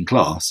the working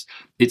class.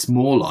 It's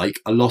more like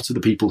a lot of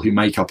the people who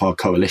make up our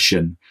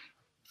coalition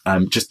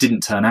just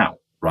didn't turn out,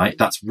 right?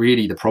 That's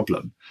really the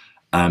problem.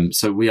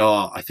 So we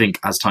are, I think,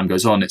 as time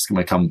goes on, it's going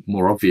to become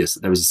more obvious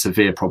that there is a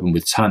severe problem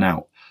with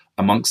turnout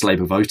amongst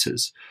Labour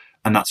voters.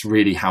 And that's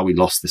really how we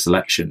lost this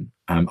election,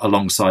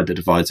 alongside the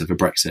divides over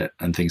Brexit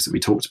and things that we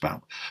talked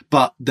about.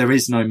 But there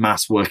is no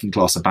mass working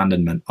class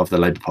abandonment of the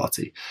Labour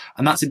Party.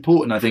 And that's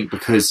important, I think,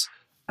 because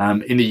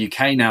in the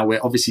UK now,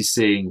 we're obviously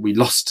seeing, we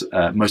lost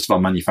most of our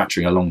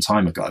manufacturing a long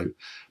time ago,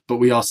 but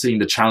we are seeing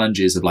the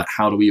challenges of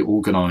how do we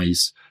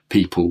organise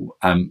people,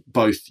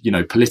 both,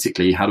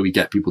 politically, how do we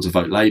get people to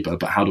vote Labour,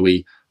 but how do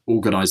we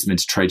organise them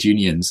into trade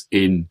unions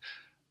in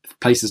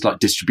places like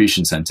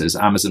distribution centres,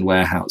 Amazon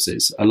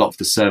warehouses, a lot of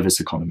the service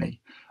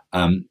economy.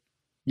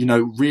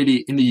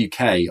 Really in the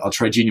UK, our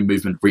trade union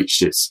movement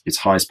reached its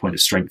highest point of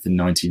strength in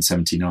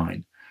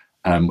 1979,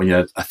 when you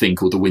had a thing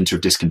called the Winter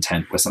of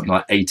Discontent, where something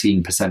like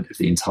 18% of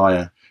the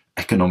entire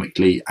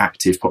economically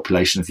active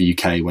population of the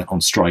UK went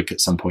on strike at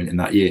some point in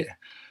that year.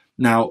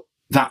 Now,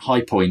 that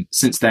high point,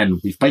 since then,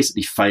 we've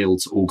basically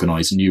failed to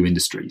organise new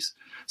industries.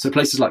 So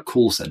places like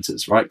call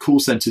centres, right? Call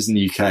centres in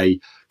the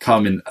UK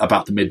come in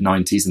about the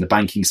mid-90s in the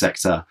banking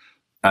sector.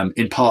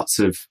 In parts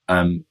of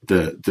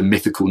the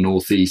mythical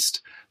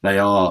Northeast, they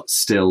are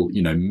still,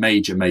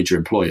 major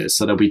employers.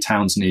 So there'll be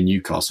towns near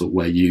Newcastle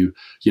where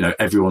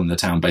everyone in the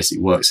town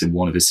basically works in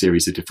one of a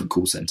series of different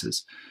call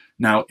centres.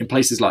 Now, in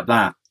places like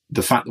that,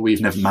 the fact that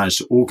we've never managed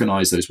to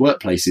organise those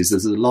workplaces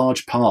is a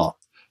large part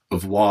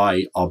of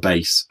why our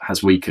base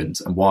has weakened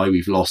and why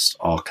we've lost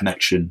our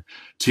connection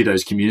to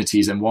those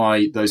communities and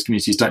why those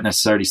communities don't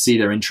necessarily see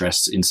their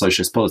interests in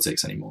socialist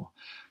politics anymore.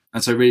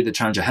 And so really the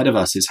challenge ahead of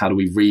us is how do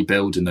we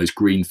rebuild in those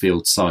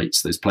greenfield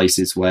sites, those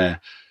places where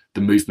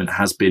the movement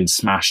has been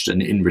smashed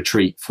and in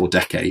retreat for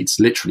decades,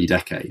 literally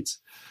decades.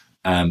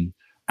 And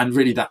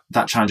really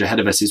that challenge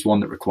ahead of us is one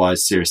that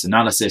requires serious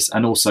analysis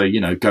and also,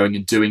 going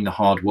and doing the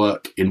hard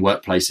work in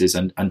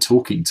workplaces and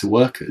talking to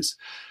workers.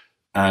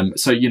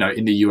 So,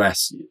 in the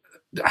US,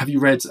 have you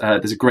read,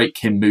 there's a great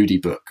Kim Moody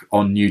book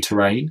on New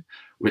Terrain,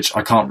 which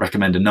I can't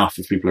recommend enough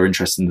if people are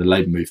interested in the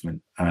labour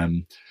movement.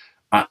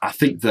 I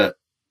think that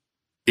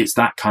it's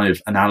that kind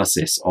of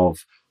analysis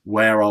of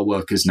where are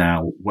workers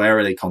now, where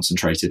are they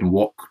concentrated, and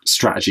what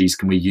strategies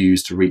can we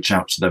use to reach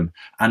out to them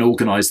and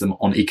organise them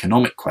on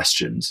economic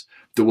questions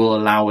that will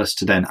allow us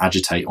to then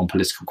agitate on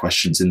political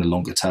questions in the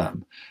longer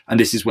term. And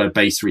this is where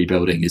base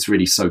rebuilding is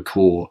really so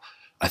core,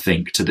 I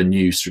think, to the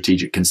new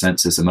strategic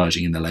consensus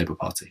emerging in the Labour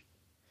Party.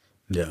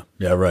 Yeah,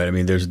 right. I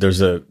mean,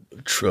 there's a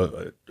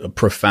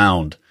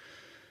profound,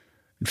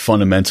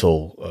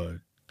 fundamental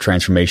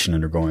transformation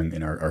undergoing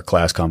in our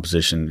class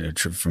composition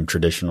from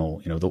traditional.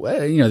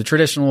 The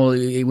traditional.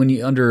 When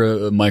you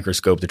under a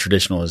microscope, the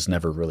traditional is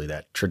never really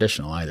that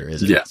traditional either,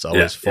 is it? Yeah, it's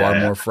always far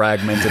more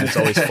fragmented. It's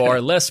always far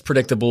less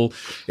predictable.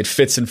 It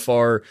fits in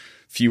far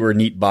fewer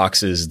neat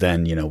boxes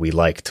than we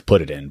like to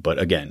put it in. But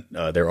again,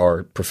 there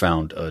are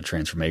profound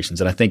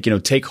transformations, and I think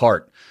take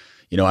heart.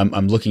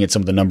 I'm looking at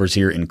some of the numbers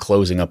here in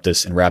closing up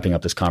this and wrapping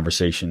up this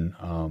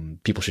conversation.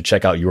 People should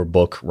check out your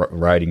book,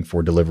 Writing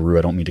for Deliveroo.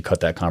 I don't mean to cut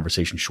that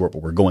conversation short,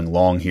 but we're going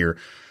long here.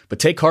 But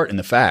take heart in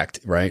the fact,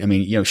 right? I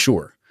mean,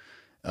 sure,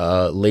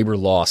 Labour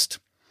lost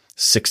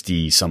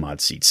 60 some odd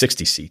seats,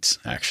 60 seats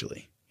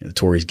actually. The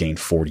Tories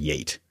gained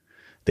 48.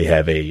 They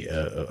have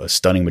a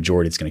stunning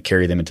majority that's going to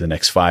carry them into the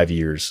next 5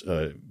 years,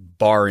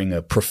 barring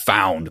a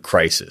profound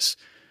crisis,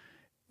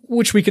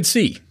 which we could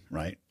see,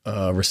 right?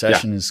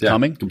 Recession is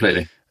coming.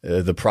 Completely.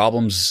 The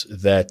problems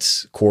that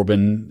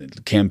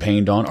Corbyn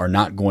campaigned on are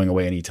not going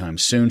away anytime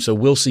soon. So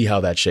we'll see how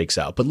that shakes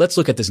out. But let's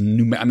look at this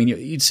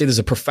you'd say there's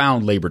a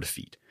profound Labour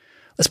defeat.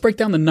 Let's break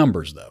down the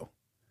numbers, though.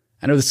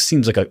 I know this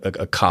seems like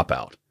a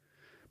cop-out,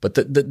 but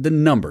the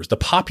numbers, the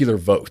popular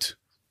vote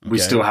We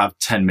still have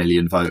 10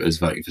 million voters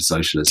voting for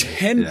socialism.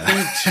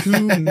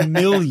 10.2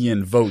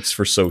 million votes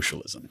for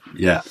socialism.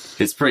 Yeah,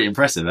 it's pretty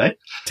impressive, eh?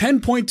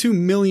 10.2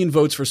 million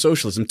votes for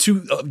socialism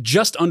to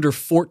just under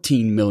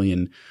 14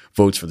 million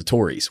votes for the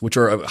Tories, which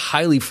are a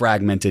highly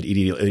fragmented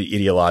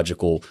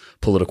ideological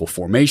political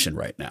formation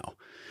right now.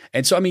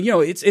 And so, I mean,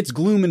 it's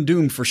gloom and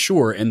doom for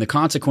sure, and the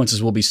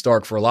consequences will be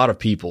stark for a lot of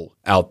people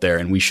out there,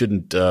 and we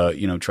shouldn't,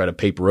 try to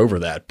paper over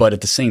that. But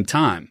at the same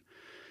time,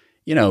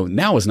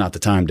 now is not the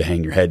time to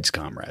hang your heads,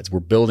 comrades. We're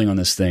building on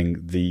this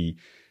thing.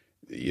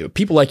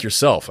 People like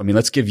yourself, I mean,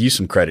 let's give you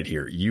some credit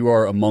here. You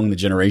are among the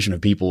generation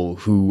of people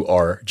who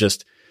are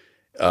just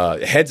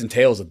heads and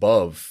tails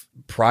above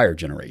prior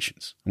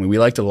generations. I mean, we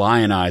like to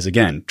lionize,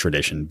 again,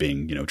 tradition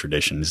being,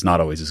 tradition is not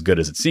always as good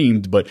as it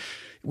seemed, but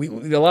a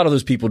lot of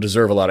those people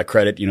deserve a lot of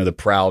credit. The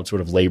proud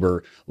sort of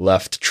labor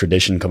left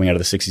tradition coming out of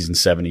the 60s and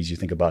 70s. You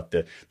think about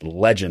the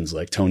legends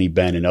like Tony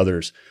Benn and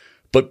others.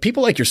 But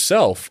people like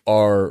yourself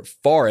are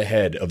far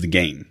ahead of the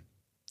game,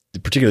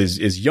 particularly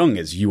as young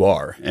as you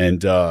are.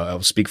 And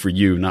I'll speak for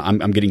you. Now,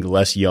 I'm getting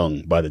less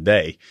young by the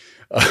day.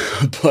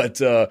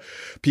 But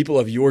people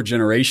of your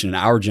generation and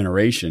our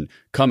generation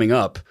coming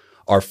up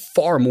are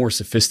far more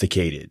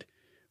sophisticated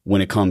when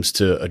it comes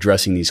to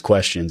addressing these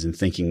questions and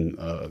thinking,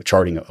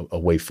 charting a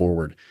way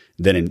forward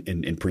than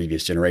in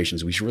previous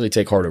generations. We should really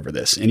take heart over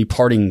this. Any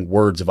parting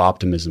words of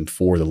optimism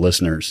for the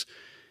listeners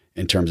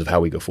in terms of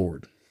how we go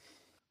forward?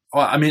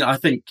 Well, I mean, I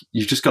think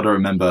you've just got to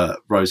remember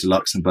Rosa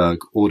Luxemburg,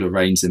 order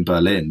reigns in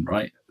Berlin,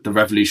 right? The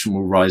revolution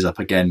will rise up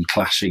again,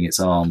 clashing its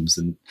arms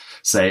and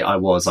say, I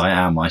was, I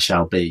am, I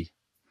shall be.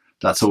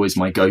 That's always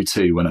my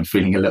go-to when I'm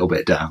feeling a little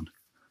bit down.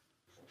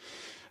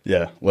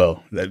 Yeah,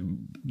 well,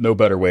 no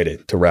better way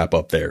to wrap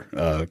up there.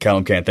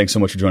 Callum Cant, thanks so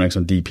much for joining us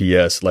on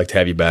DPS. I'd like to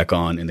have you back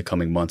on in the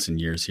coming months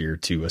and years here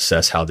to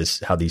assess how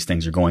these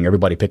things are going.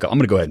 Everybody pick up. I'm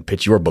going to go ahead and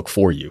pitch your book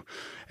for you.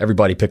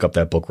 Everybody pick up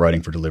that book,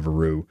 Writing for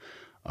Deliveroo.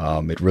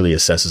 It really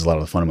assesses a lot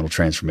of the fundamental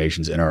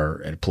transformations in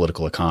our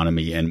political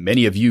economy. And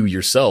many of you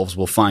yourselves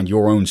will find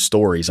your own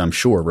stories, I'm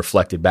sure,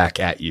 reflected back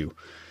at you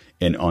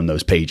on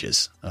those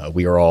pages.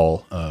 We are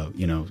all,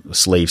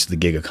 slaves to the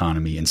gig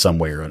economy in some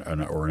way or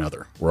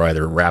another. We're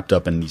either wrapped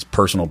up in these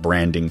personal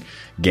branding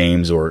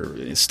games or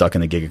stuck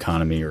in the gig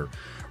economy or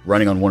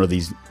running on one of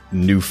these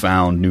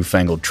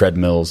newfangled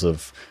treadmills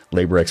of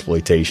labor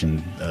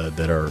exploitation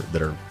that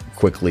are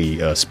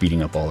quickly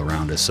speeding up all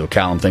around us. So,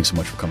 Callum, thanks so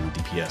much for coming to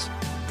DPS.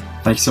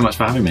 Thank you so much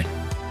for having me.